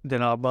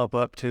 Then I'll bump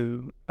up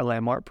to a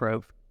Landmark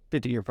Pro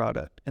 50-year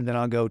product. And then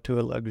I'll go to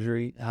a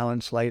luxury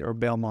Highland Slate or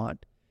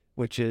Belmont,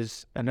 which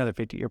is another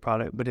 50-year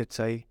product, but it's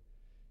a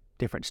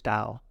different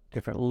style,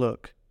 different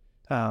look,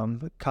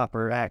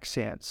 copper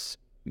accents,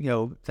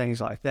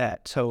 things like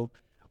that. So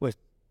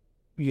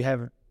you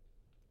have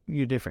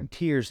your different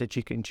tiers that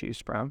you can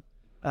choose from.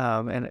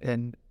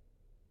 And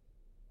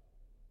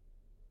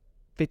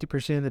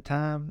 50% of the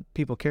time,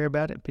 people care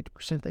about it.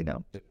 50% they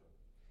don't.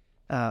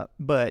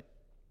 But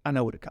I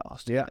know what it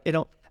costs. Yeah.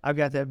 I've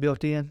got that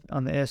built in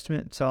on the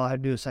estimate, so all I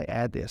do is say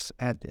add this,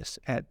 add.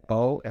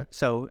 Oh,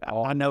 So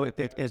I know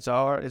it's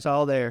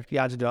all there.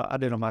 Yeah, I do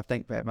it on my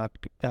ThinkPad,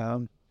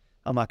 on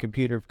my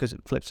computer, because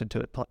it flips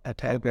into a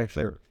tab. okay,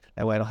 sure.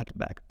 That way I don't have to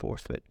back and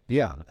forth. But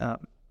Yeah.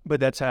 but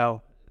that's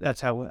how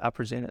I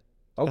present it.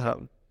 Okay.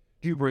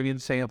 Do you bring in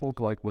samples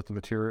like with the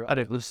material? I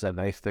do. This is a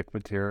nice thick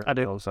material. I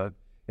do.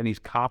 And these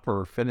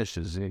copper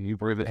finishes, and you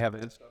bring it have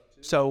it.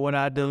 So when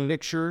I do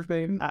Pictures,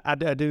 maybe. I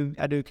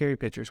do carry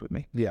pictures with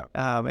me. Yeah.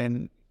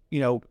 And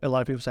a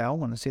lot of people say, I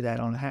want to see that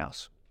on a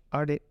house.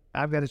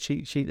 I've got a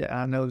cheat sheet that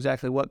I know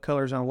exactly what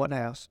colors on what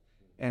house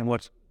and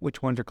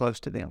which ones are close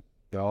to them.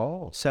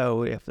 Oh.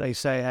 So if they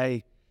say,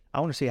 hey,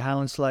 I want to see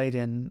Highland Slate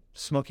and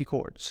Smoky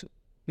Quartz,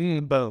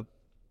 boom,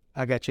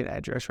 I got you an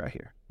address right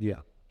here. Yeah.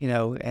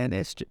 And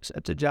it's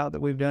a job that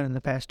we've done in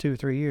the past 2 or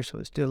 3 years, so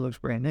it still looks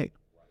brand new.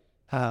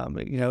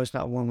 It's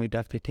not one we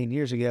done 15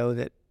 years ago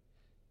that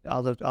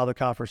all the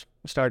coppers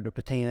started to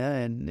patina,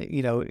 and it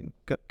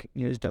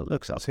just don't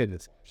look so.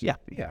 Yeah.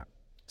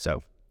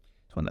 So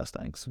it's one of those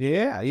things.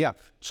 Yeah.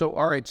 So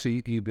all right, so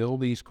you build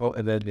these,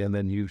 and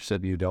then you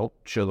said you don't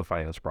show the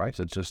finance price;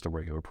 it's just a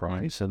regular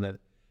price. And then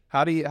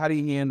how do you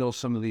handle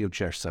some of the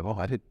objections? Well,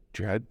 I didn't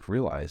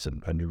realize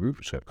a new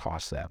roof is going to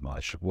cost that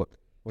much. What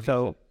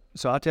So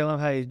I tell them,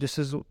 hey, just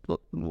as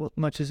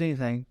much as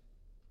anything,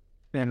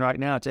 and right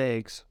now it's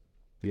eggs.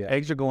 Yeah.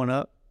 Eggs are going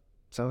up,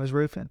 so is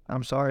roofing.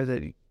 I'm sorry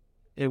that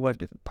it was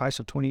the price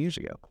of 20 years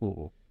ago.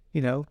 Cool.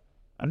 I'm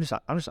just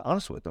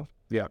honest with them.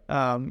 Yeah.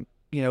 And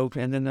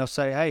then they'll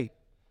say, hey,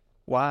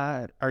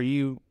 why are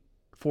you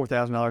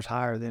 $4,000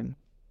 higher than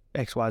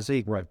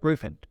XYZ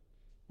roofing?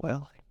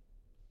 Well,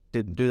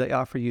 do they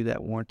offer you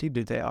that warranty?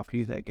 Did they offer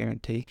you that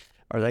guarantee?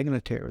 Are they going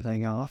to tear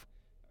everything off?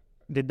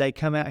 Did they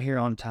come out here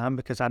on time?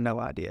 Because I know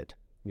I did.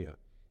 Yeah.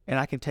 And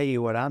I can tell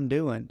you what I'm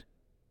doing,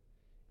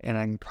 and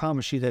I can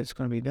promise you that it's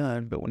going to be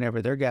done. But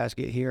whenever their guys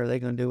get here, are they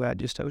going to do what I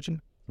just told you?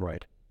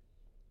 Right.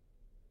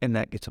 And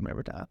that gets them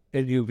every time.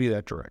 And you'll be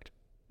that direct.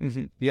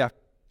 Mm-hmm. Yeah.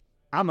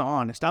 I'm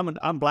honest.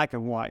 I'm black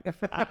and white.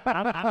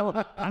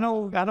 I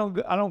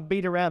don't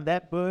beat around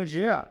that bush.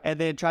 Yeah. And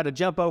then try to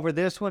jump over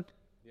this one.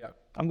 Yeah.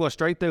 I'm going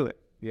straight through it.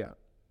 Yeah.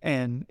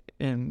 And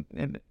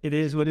it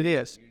is what it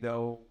is.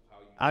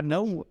 I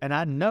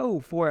know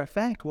for a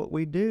fact what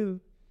we do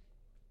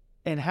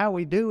and how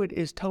we do it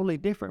is totally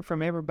different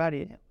from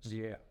everybody else.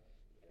 Yeah.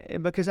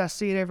 because I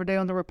see it every day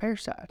on the repair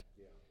side.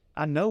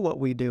 I know what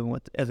we do and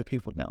what other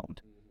people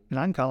don't, and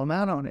I can call them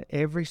out on it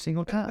every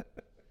single time.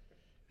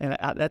 And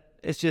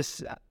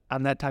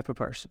I'm that type of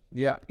person.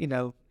 Yeah. You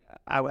know,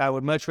 I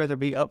would much rather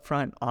be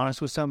upfront,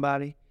 honest with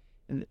somebody,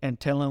 and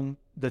tell them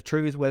the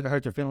truth, whether it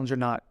hurts their feelings or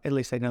not. At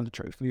least they know the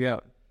truth. Yeah.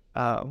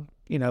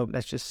 You know,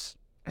 that's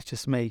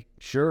just me.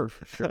 Sure.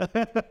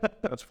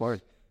 That's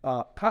fine.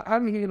 How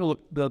do you handle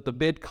the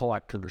bid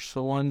collectors,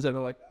 the ones that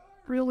are like,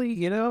 really,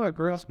 you know, a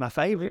girl, It's my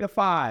favorite. a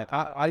 5.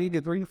 I need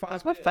a 3 to 5.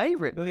 That's my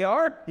favorite. They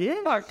are?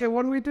 Yeah. Okay,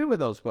 what do we do with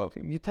those folks?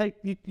 You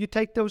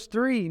take those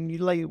 3 and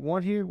you lay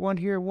one here, one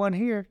here, one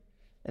here,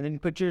 and then you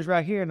put yours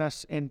right here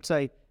and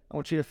say, I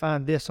want you to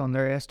find this on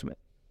their estimate.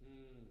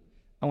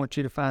 I want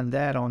you to find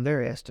that on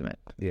their estimate.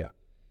 Yeah.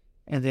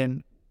 And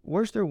then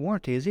where's their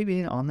warranty? Is it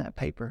even on that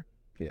paper?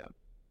 Yeah.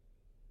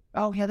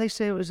 Oh yeah, they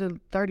said it was a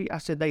 30. I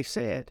said they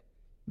said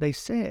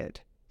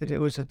that it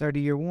was a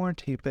 30-year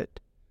warranty, but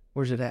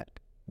where's it at?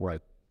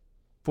 Right.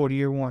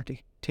 40-year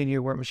warranty,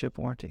 10-year workmanship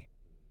warranty.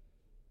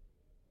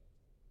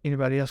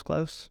 Anybody else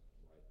close?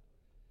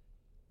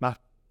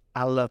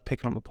 I love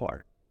picking them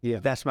apart. Yeah.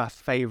 That's my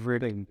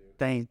favorite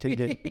thing to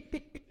do.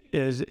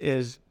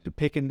 is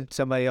picking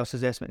somebody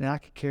else's estimate, and I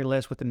could care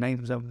less what the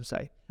names of them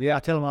say. Yeah. I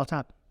tell them all the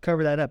time,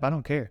 cover that up. I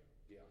don't care.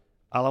 Yeah.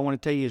 All I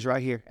want to tell you is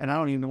right here, and I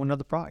don't even know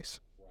another price.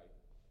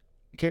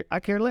 Right. I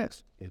care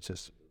less. It's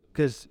just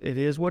because it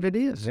is what it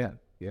is. Yeah.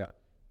 Yeah.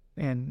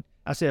 And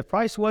I said,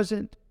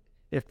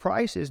 if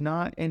price is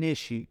not an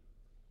issue,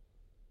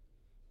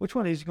 which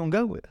one is he going to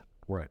go with?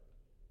 Right.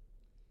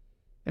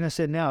 And I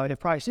said, now, if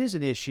price is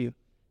an issue,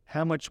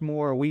 how much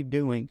more are we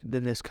doing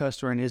than this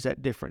customer, and is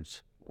that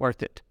difference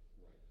worth it?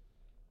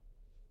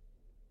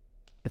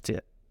 That's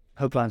it.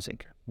 Hook, line,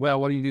 sinker. Well,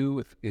 what do you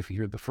do if you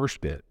hear the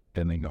first bit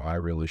and they go, I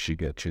really should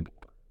get you?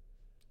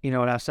 You know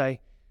what I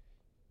say?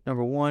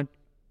 Number one,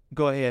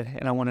 go ahead,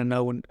 and I want to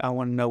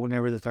know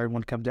whenever the third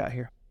one comes out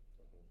here.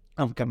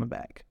 I'm coming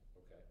back.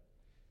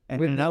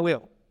 Okay. And I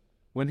will.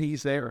 When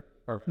he's there?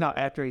 Or no,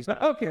 after he's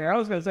okay, I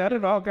was going to say, I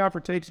didn't know how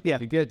confrontation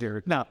to get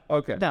there. No.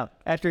 Okay. No,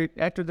 after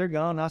they're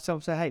gone, I'll tell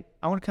them, say, hey,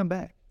 I want to come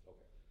back. Okay.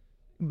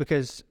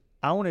 Because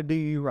I want to do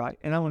you right,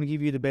 and I want to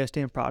give you the best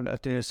end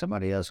product. And if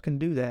somebody else can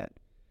do that,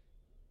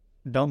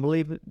 don't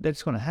believe that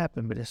it's going to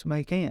happen, but if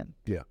somebody can.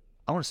 Yeah.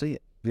 I want to see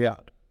it. Yeah.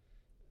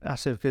 I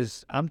said,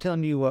 because I'm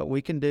telling you what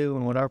we can do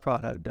and what our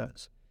product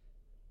does.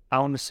 I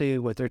want to see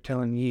what they're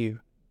telling you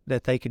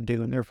that they can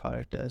do and their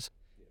product does,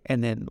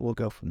 and then we'll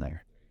go from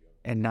there.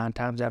 And 9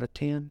 times out of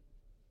 10,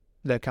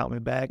 they'll call me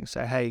back and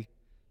say, hey,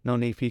 no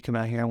need for you to come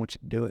out here. I want you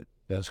to do it.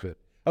 That's good.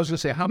 I was going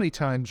to say, how many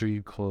times are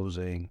you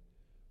closing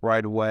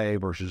right away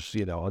versus,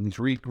 on these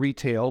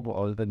retail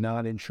or the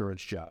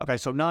non-insurance jobs? Okay,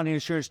 so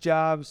non-insurance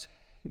jobs,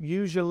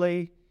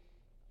 usually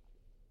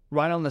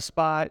right on the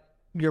spot,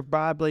 you're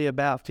probably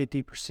about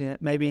 50%,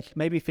 maybe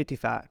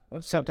 55%.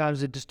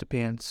 Sometimes it just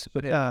depends.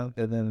 But and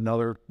then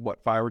another 5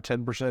 or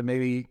 10%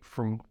 maybe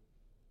from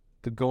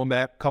going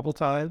back a couple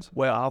times.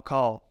 Well, I'll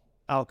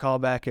call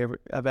back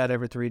about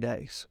every 3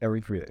 days.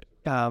 Every 3 days.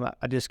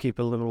 I just keep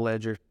a little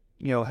ledger.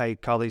 Hey,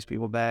 call these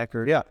people back,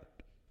 or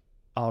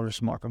I'll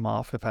just mark them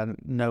off if I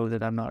know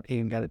that I'm not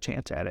even got a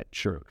chance at it.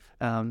 Sure.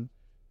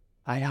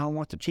 I don't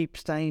want the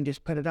cheapest thing.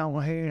 Just put it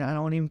on here, and I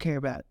don't even care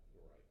about it.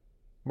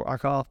 I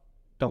call,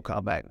 don't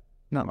call back.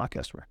 Not my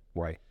customer.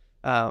 Right.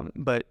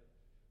 But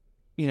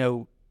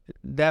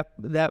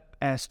that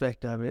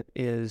aspect of it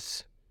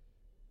is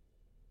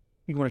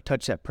you want to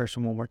touch that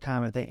person one more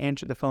time. If they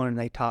answer the phone and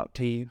they talk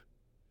to you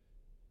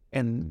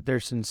and they're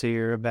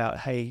sincere about,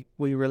 hey,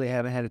 we really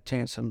haven't had a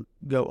chance to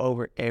go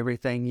over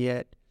everything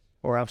yet,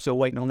 or I'm still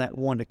waiting on that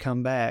one to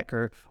come back,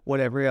 or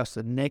whatever else,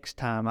 the next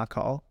time I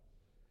call,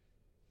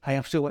 hey,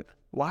 I'm still waiting.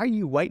 Why are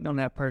you waiting on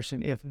that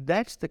person? If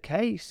that's the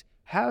case,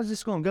 how is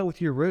this going to go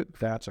with your roof?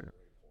 That's a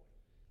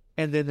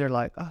And then they're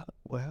like, oh,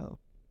 well,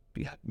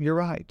 yeah, you're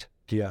right.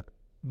 Yeah.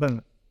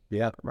 Boom.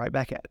 Yeah. Right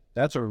back at it.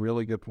 That's a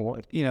really good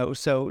point.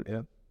 So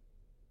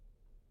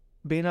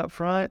being up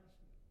front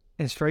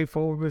and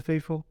straightforward with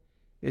people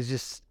is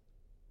just,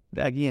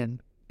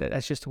 again,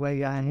 that's just the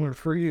way I am.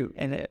 For you.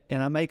 And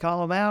I may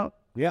call them out.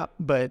 Yeah.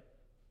 But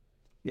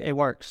it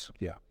works.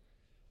 Yeah.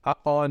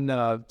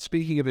 On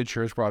speaking of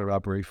insurance, brought it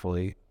up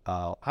briefly.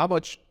 How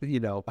much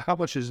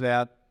does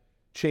that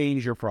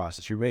change your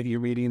process? You're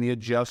meeting the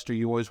adjuster.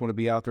 You always want to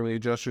be out there with the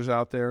adjusters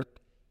out there.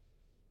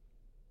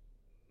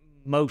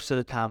 Most of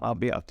the time, I'll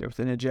be out there with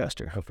an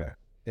adjuster. Okay.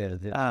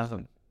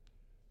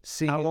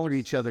 Seeing through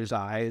each other's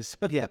eyes.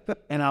 Yeah.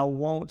 And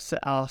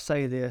I'll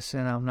say this,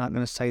 and I'm not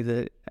going to say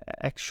the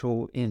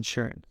actual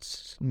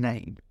insurance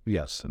name.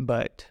 Yes.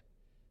 But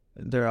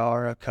there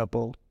are a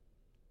couple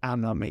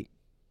I'm not meeting.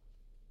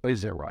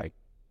 Is that right?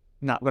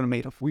 Not going to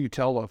meet them. Will you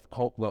tell the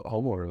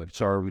homeowner, like,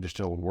 sorry, we just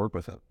don't work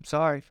with them?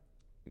 Sorry.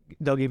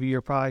 They'll give you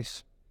your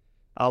price.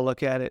 I'll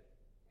look at it.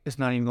 It's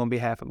not even going to be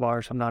half of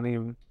ours. I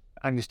can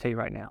just tell you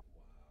right now.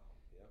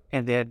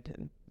 And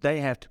then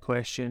they have to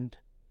question,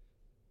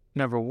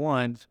 number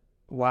one,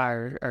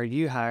 why are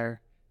you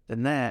higher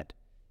than that?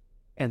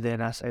 And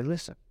then I say,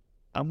 listen,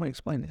 I'm going to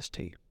explain this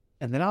to you.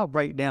 and then I'll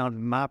break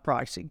down my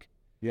pricing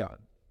Yeah.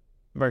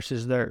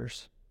 versus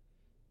theirs.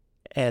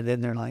 And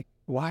then they're like,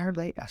 why are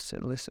they? I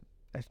said, listen,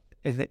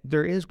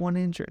 there is one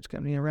insurance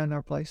company around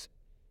our place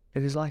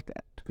that is like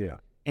that. Yeah.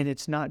 And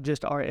it's not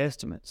just our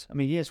estimates. I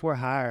mean, yes, we're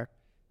higher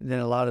than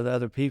a lot of the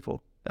other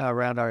people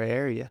around our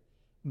area,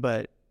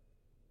 but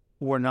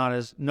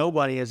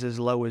nobody is as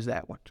low as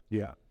that one.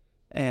 Yeah.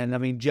 And I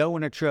mean, Joe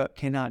in a truck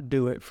cannot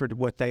do it for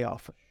what they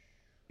offer.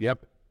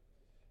 Yep.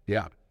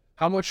 Yeah.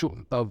 How much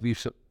of you,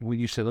 when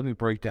you say, let me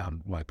break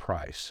down my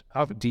price,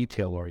 how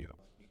detailed are you?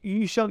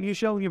 You show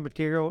your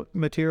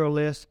material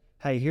list.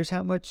 Hey, here's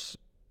how much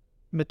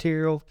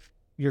material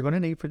you're going to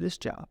need for this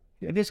job.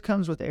 And this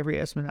comes with every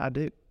estimate I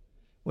do.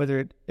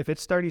 If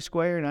it's 30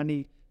 square and I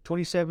need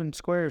 27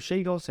 square of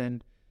shingles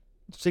and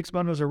 6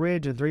 bundles of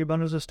ridge and 3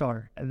 bundles of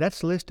starter, and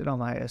that's listed on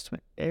my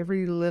estimate.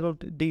 Every little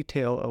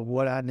detail of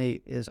what I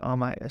need is on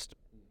my estimate.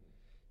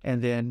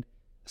 And then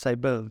say,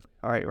 boom,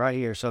 all right, right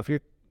here. So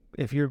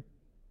if your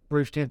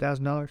roof's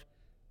 $10,000,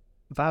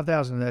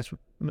 $5,000 of that's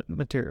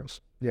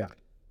materials. Yeah.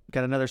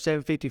 Got another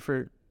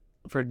 $750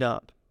 for a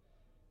dump.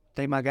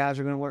 Think my guys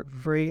are going to work for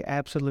free?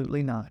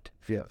 Absolutely not.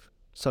 Yeah.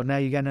 So now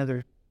you got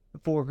another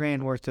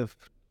 $4,000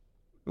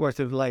 worth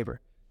of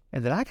labor,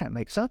 and then I gotta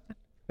make something.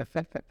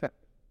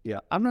 Yeah.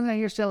 I'm not out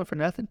here selling for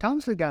nothing.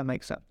 Tom's the guy to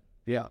make something.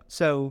 Yeah.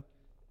 So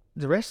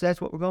the rest of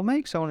that's what we're gonna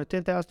make. So on a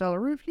 $10,000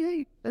 roof,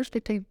 yeah, there's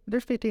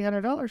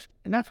 $1,500,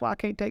 and that's why I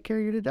can't take care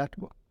of your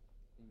deductible.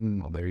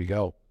 Well, there you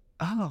go.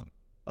 Oh,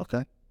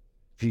 okay.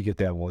 If you get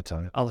that all the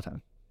time. All the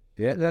time.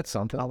 Yeah, that's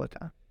something. All the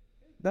time.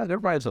 Not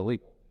everybody's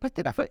illegal.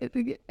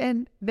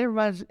 And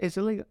everybody's it's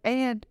illegal,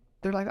 and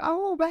they're like,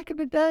 oh, back in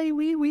the day,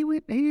 we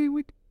went here.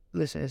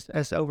 Listen,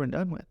 that's over and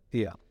done with.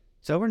 Yeah.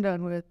 It's over and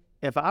done with.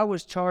 If I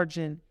was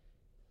charging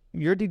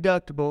your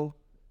deductible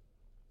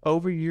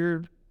over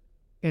your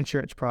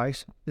insurance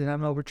price, then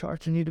I'm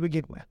overcharging you to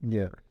begin with.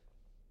 Yeah.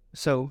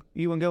 So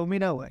you wouldn't go with me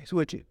no ways,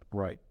 would you?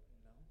 Right.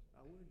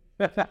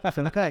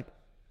 Okay.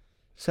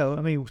 So,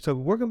 I mean,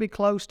 we're going to be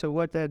close to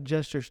what that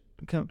adjuster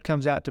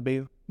comes out to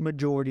be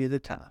majority of the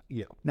time.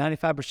 Yeah.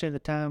 95% of the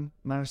time,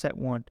 minus that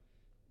one,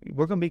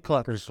 we're going to be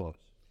close. Pretty close.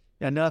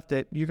 Enough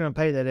that you're going to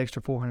pay that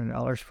extra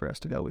 $400 for us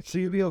to go with. So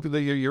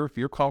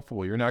you're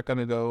comfortable. You're not going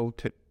to go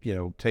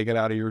take it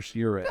out of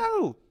your end.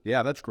 No.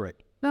 Yeah, that's great.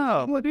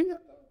 No.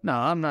 No,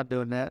 I'm not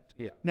doing that.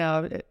 Yeah.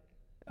 Now,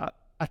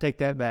 I take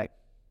that back.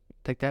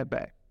 Take that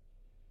back.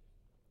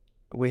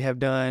 We have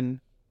done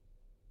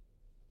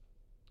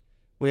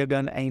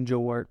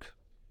angel work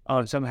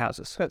on some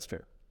houses. That's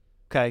fair.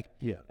 Okay.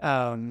 Yeah.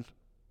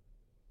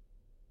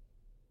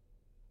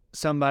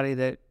 Somebody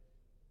that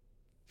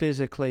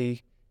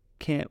physically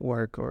can't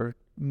work or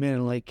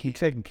mentally can't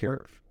taken care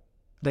of.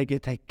 They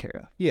get taken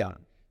care of. Yeah.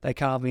 They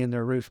call me and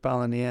their roof's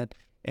falling in,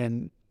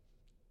 and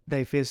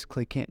they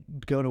physically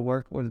can't go to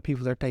work, or the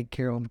people they're taking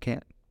care of them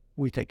can't.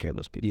 We take care of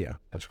those people. Yeah,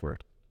 that's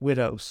correct.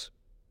 Widows,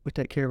 we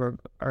take care of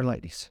our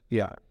ladies.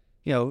 Yeah.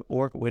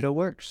 Or widow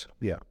works.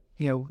 Yeah.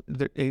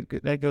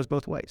 That goes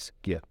both ways.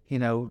 Yeah.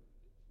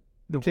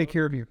 Take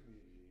care of you.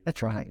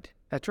 That's right.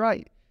 That's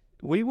right.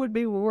 We would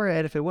be where we're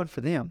at if it wasn't for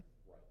them.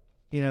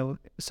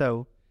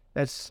 So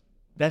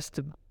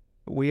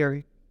we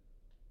are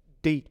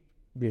deep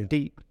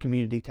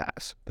community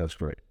ties. That's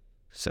great.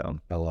 So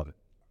I love it.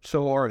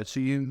 So, all right. So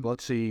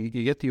let's see,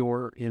 you get the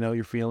order,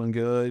 you're feeling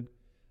good.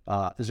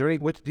 Is there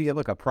do you have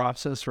like a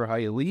process for how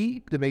you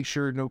lead to make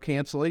sure no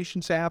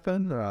cancellations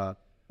happen?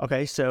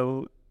 Okay.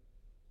 So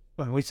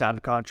when we signed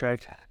the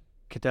contract,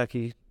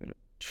 Kentucky,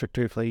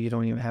 truthfully, you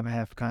don't even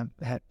have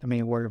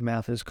word of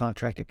mouth is a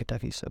contract in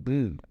Kentucky. So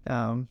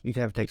you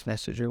can have a text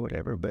message or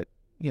whatever, but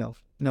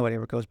nobody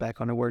ever goes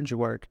back on the words you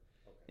work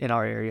in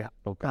our area.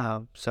 Okay.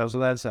 So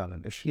that's not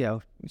an issue.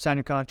 Sign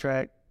your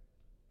contract,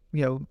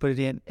 put it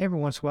in. Every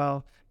once in a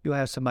while, you'll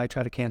have somebody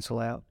try to cancel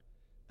out.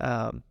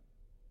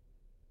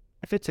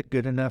 If it's a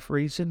good enough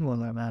reason,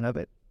 well, I'm out of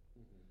it.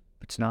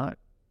 If it's not,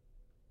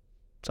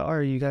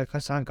 sorry, you got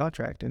to sign a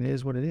contract, and it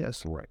is what it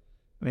is. Right.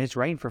 I mean, it's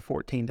rained for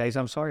 14 days.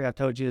 I'm sorry I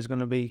told you it's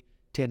going to be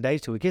 10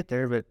 days till we get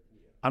there, but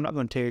I'm not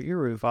going to tear your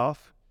roof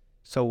off.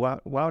 So why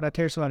would I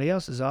tear somebody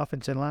else's off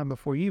and send a line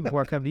before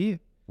I come to you?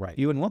 Right.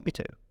 You wouldn't want me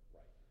to.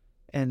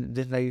 And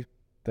then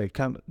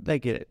they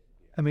get it.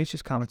 I mean, it's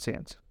just common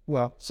sense.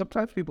 Well,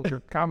 sometimes people hear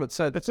common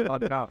sense. That's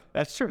not enough.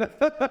 That's true.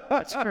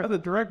 That's true. The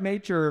direct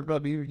nature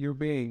of your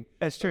being.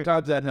 That's true.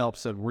 Sometimes that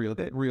helps in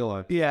real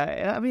life.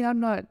 Yeah. I mean,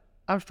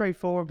 I'm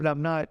straightforward, but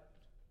I'm not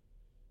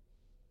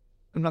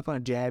going to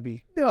jab you.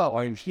 No,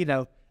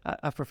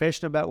 I'm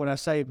professional about what I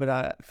say,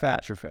 but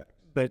facts are facts.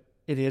 But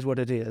it is what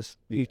it is.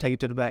 You take it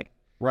to the bank.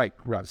 Right.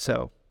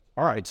 So,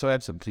 all right. So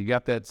so you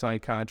got that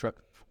signed contract.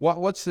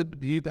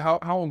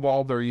 How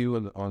involved are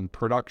you on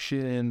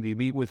production? Do you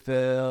meet with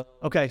them?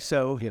 Okay,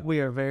 so we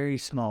are very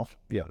small.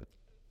 Yeah.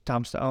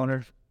 Tom's the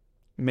owner,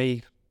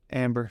 me,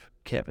 Amber,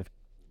 Kevin.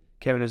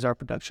 Kevin is our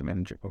production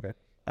manager. Okay.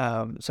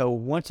 So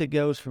once it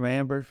goes from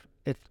Amber,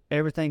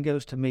 everything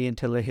goes to me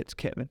until it hits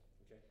Kevin.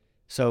 Okay.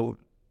 So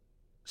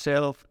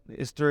sale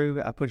is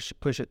through. I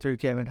push it through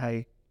Kevin.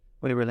 Hey,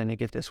 we really need to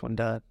get this one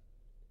done.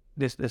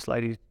 this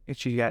lady,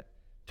 she got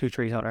 2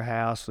 trees on her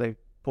house. They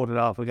pulled it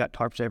off. We got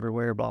tarps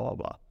everywhere, blah, blah,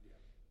 blah.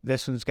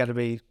 This one's got to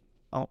be,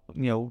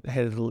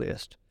 head of the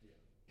list.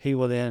 He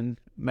will then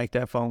make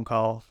that phone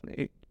call,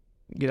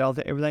 get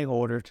everything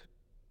ordered,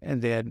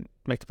 and then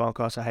make the phone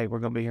call, say, hey, we're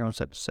going to be here on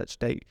such and such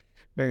date.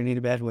 Very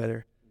needed bad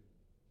weather.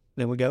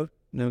 Then we go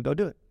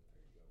do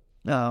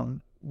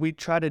it. We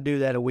try to do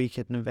that a week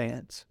in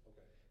advance,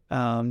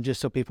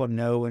 just so people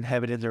know and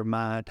have it in their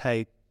mind.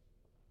 Hey,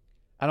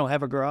 I don't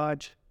have a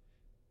garage.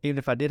 Even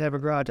if I did have a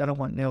garage, I don't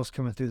want nails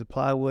coming through the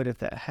plywood if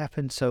that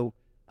happens, so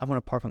I'm going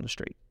to park on the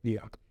street.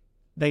 Yeah.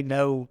 They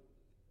know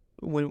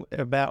when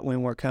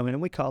we're coming,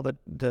 and we call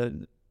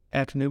the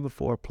afternoon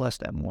before plus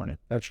that morning.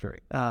 That's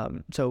great.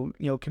 So,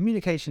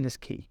 communication is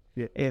key.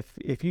 Yeah.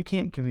 If you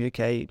can't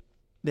communicate,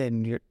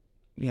 then you're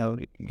not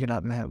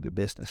going to have a good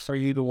business. Are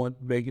you the one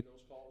making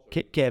those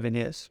calls? Kevin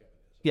is.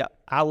 Yeah,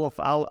 I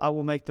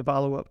will make the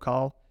follow-up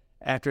call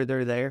after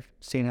they're there,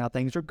 seeing how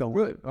things are going.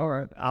 Good. All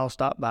right. I'll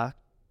stop by.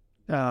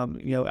 I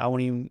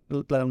won't even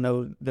let them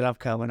know that I'm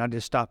coming. I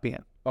just stop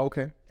in.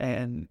 Okay.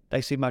 And they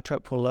see my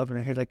truck pull up,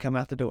 and here they come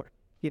out the door.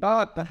 Hey,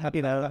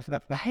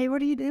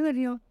 what are you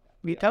doing?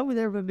 You told me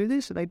they were going to do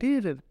this, and they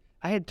did. And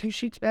I had 2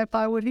 sheets of bad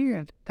plywood here,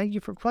 and thank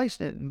you for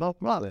placing it, and blah,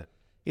 blah,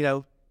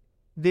 blah.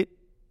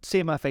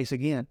 Seeing my face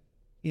again,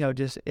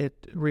 just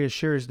it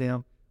reassures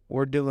them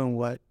we're doing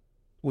what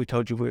we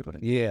told you we were going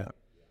to do. Yeah.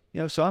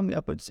 So I'm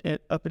up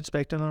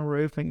inspecting on the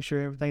roof, making sure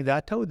everything that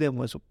I told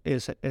them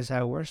is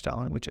how we're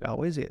installing, which it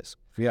always is.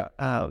 Yeah.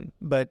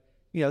 But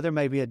there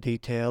may be a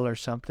detail or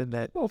something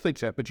that. Well,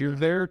 fix that, but you're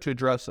there to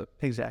address it.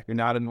 Exactly. You're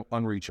not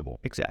unreachable.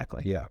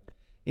 Exactly. Yeah.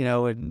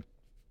 And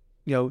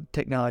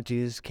technology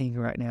is king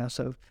right now,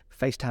 so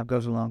FaceTime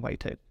goes a long way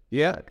too.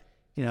 Yeah.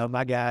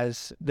 My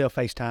guys, they'll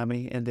FaceTime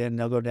me, and then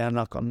they'll go down,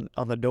 knock on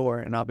the door,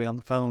 and I'll be on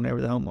the phone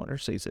whenever the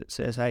homeowner sees it.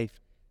 Says, hey,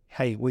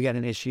 we got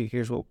an issue.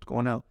 Here's what's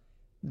going on.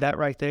 That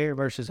right there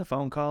versus a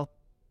phone call,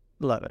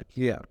 love it.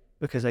 Yeah.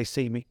 Because they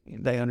see me.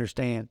 They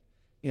understand,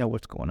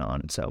 what's going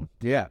on. And so.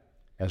 Yeah.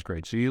 That's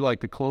great. So you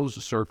like to close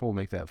the circle,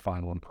 make that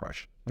final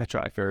impression. That's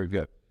right. Very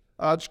good.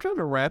 Just kind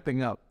of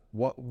wrapping up,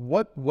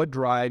 what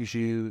drives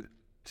you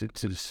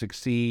to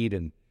succeed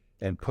and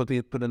put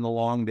in the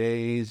long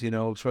days,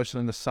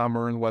 especially in the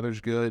summer and the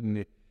weather's good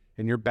and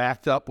you're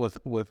backed up with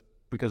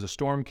because a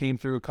storm came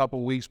through a couple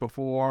of weeks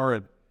before,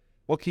 and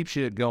what keeps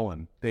you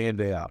going day in,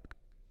 day out?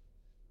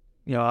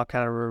 I'll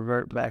kind of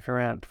revert back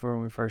around to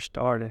when we first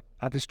started.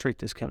 I just treat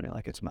this company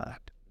like it's mine,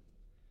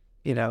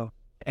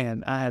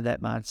 and I had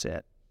that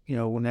mindset.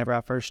 Whenever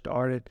I first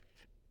started,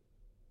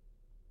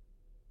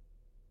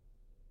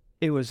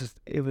 it was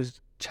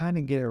trying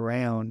to get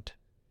around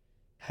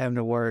having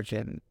to work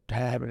and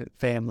having a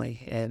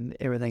family and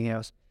everything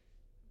else.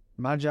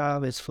 My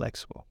job is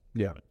flexible.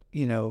 Yeah.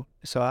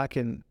 So I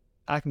can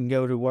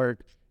go to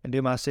work and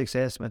do my 6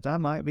 estimates. I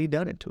might be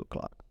done at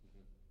 2:00.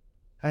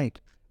 Hey,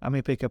 I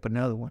may pick up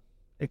another one.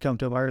 It come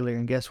to them earlier,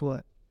 and guess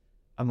what?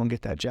 I'm going to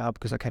get that job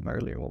because I came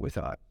earlier than what we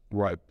thought.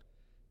 Right.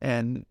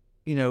 And,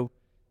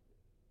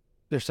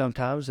 there's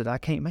sometimes that I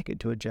can't make it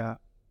to a job.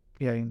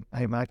 Hey,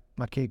 my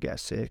kid got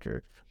sick,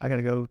 or I got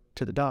to go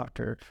to the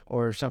doctor,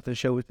 or something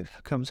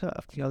comes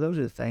up. Those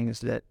are the things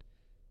that,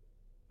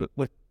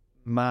 with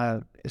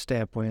my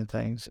standpoint and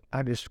things,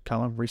 I just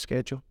call them,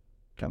 reschedule,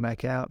 come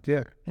back out,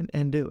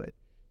 and do it.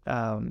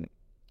 I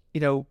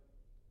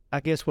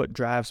guess what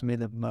drives me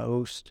the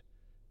most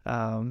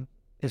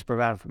is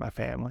providing for my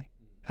family,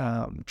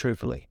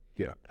 truthfully.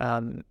 Yeah.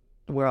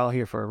 We're all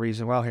here for a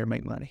reason. We're all here to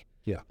make money.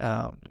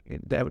 Yeah.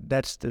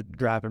 That's the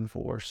driving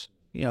force.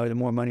 The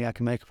more money I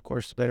can make, of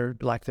course, the better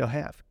life they'll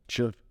have.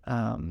 Sure.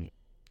 And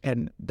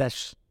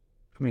that's,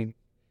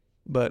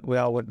 but we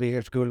all wouldn't be here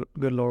if good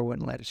Lord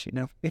wouldn't let us,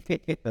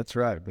 That's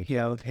right.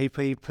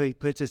 He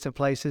puts us in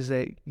places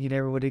that you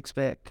never would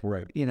expect.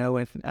 Right.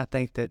 And I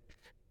think that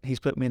he's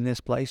put me in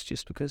this place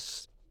just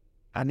because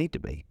I need to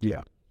be.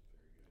 Yeah.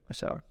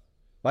 So.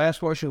 Last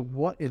question,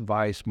 what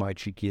advice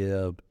might you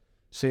give,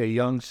 say, a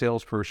young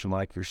salesperson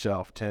like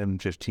yourself 10,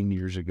 15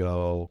 years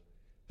ago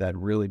that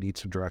really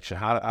needs some direction?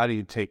 How do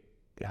you take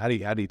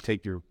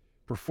your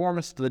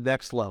performance to the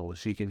next level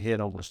so you can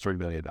hit almost $3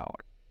 million?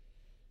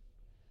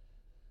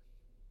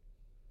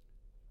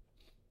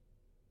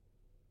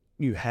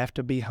 You have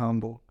to be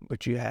humble,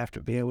 but you have to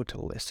be able to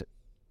listen.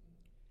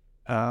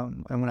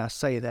 And when I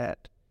say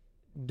that,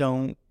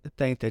 don't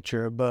think that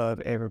you're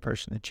above every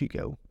person that you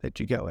go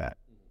at.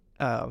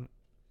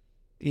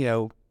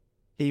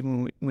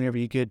 Even whenever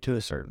you get to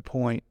a certain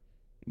point,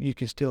 you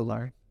can still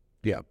learn.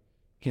 Yeah.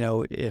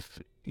 If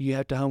you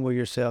have to humble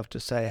yourself to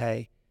say,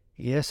 hey,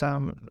 yes,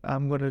 I'm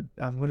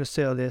gonna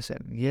sell this,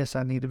 and yes,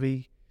 I need to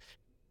be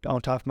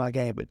on top of my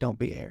game, but don't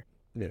be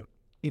arrogant.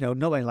 Yeah.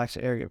 Nobody likes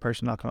an arrogant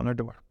person knocking on their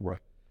door. Right.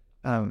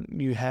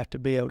 You have to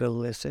be able to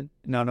listen,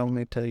 not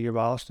only to your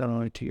boss, not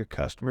only to your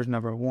customers,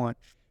 number one,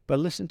 but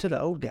listen to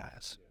the old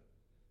guys.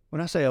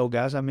 When I say old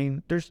guys, I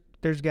mean there's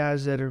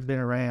guys that have been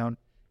around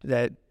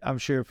that I'm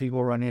sure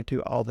people run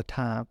into all the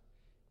time.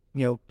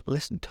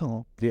 Listen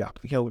to them. Yeah.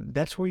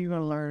 That's where you're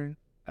going to learn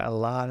a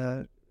lot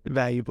of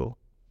valuable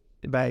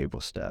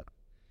valuable stuff.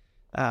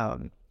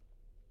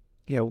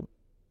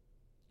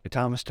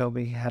 Thomas told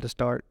me how to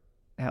start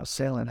out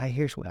selling. Hey,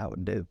 here's what I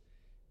would do.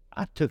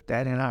 I took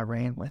that and I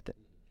ran with it.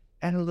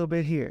 Add a little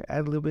bit here,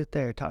 add a little bit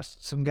there. Talked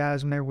to some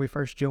guys whenever we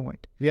first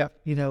joined. Yeah.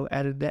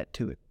 Added that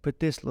to it. Put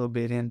this little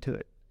bit into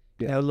it.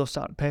 Yeah. A little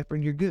salt and pepper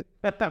and you're good.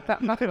 So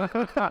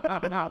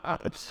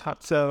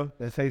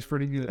That tastes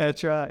pretty good.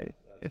 that's right.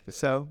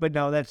 So, but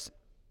no,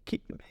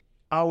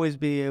 always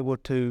be able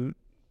to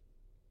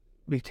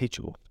be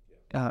teachable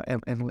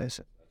and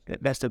listen.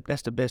 That's the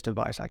best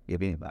advice I can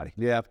give anybody.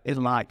 Yeah.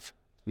 In life.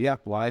 Yeah,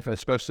 life,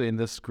 especially in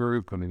this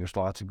group. I mean, there's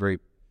lots of great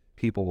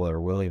people that are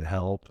willing to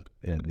help.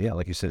 And yeah,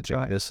 like you said,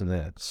 check this and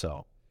that.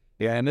 So,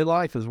 yeah, and in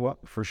life as well,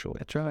 for sure.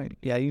 That's right.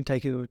 Yeah, you can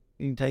take it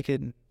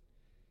and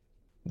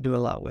do a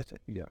lot with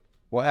it. Yeah.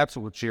 Well,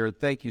 absolutely, Jerrad.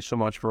 Thank you so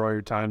much for all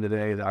your time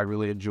today. I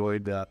really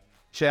enjoyed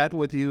chatting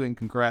with you, and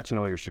congrats on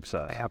all your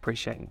success. I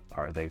appreciate it.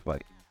 All right, thanks,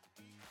 buddy.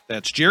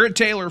 That's Jerrad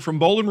Taylor from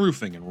Bouldin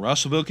Roofing in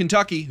Russellville,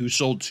 Kentucky, who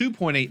sold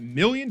 $2.8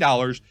 million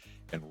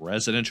in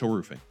residential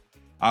roofing.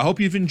 I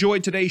hope you've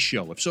enjoyed today's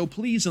show. If so,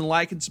 please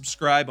like and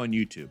subscribe on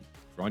YouTube. If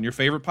you're on your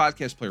favorite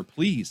podcast player,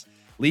 please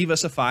leave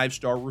us a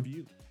 5-star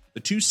review. The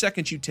 2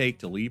 seconds you take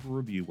to leave a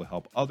review will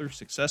help other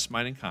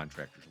success-minded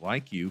contractors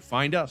like you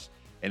find us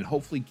and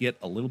hopefully get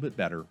a little bit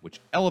better, which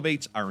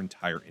elevates our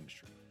entire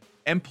industry.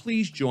 And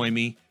please join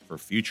me for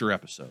future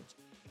episodes.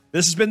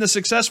 This has been The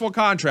Successful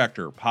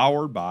Contractor,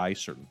 powered by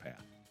Certain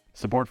Path.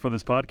 Support for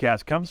this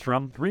podcast comes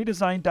from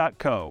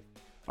Redesign.co.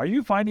 Are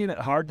you finding it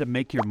hard to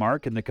make your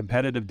mark in the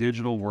competitive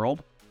digital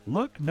world?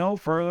 Look no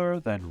further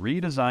than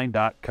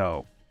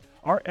Redesign.co.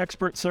 Our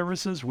expert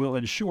services will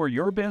ensure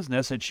your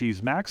business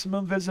achieves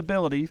maximum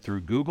visibility through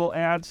Google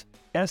Ads,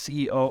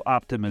 SEO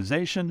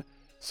optimization,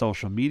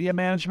 social media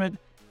management,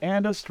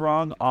 and a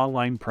strong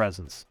online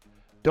presence.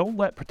 Don't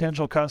let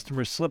potential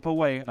customers slip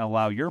away and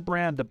allow your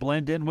brand to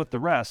blend in with the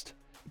rest.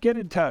 Get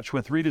in touch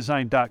with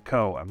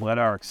Redesign.co and let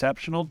our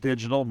exceptional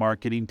digital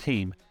marketing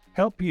team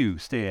help you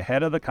stay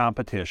ahead of the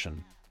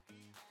competition.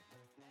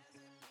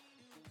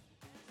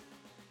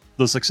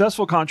 The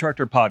Successful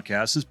Contractor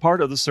Podcast is part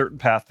of the Certain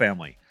Path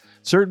family.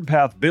 Certain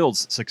Path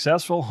builds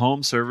successful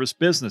home service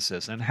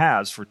businesses and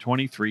has for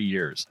 23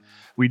 years.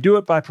 We do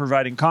it by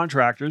providing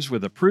contractors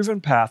with a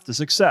proven path to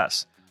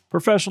success,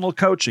 professional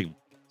coaching,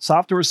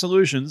 software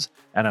solutions,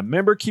 and a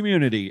member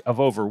community of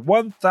over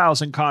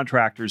 1,000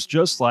 contractors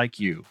just like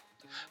you.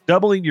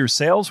 Doubling your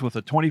sales with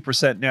a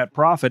 20% net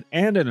profit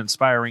and an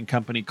inspiring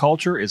company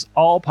culture is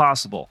all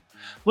possible.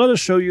 Let us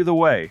show you the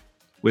way.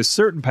 With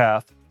Certain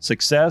Path,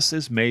 success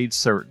is made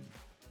certain.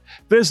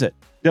 Visit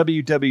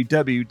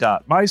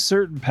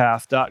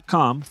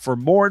www.mycertainpath.com for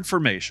more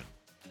information.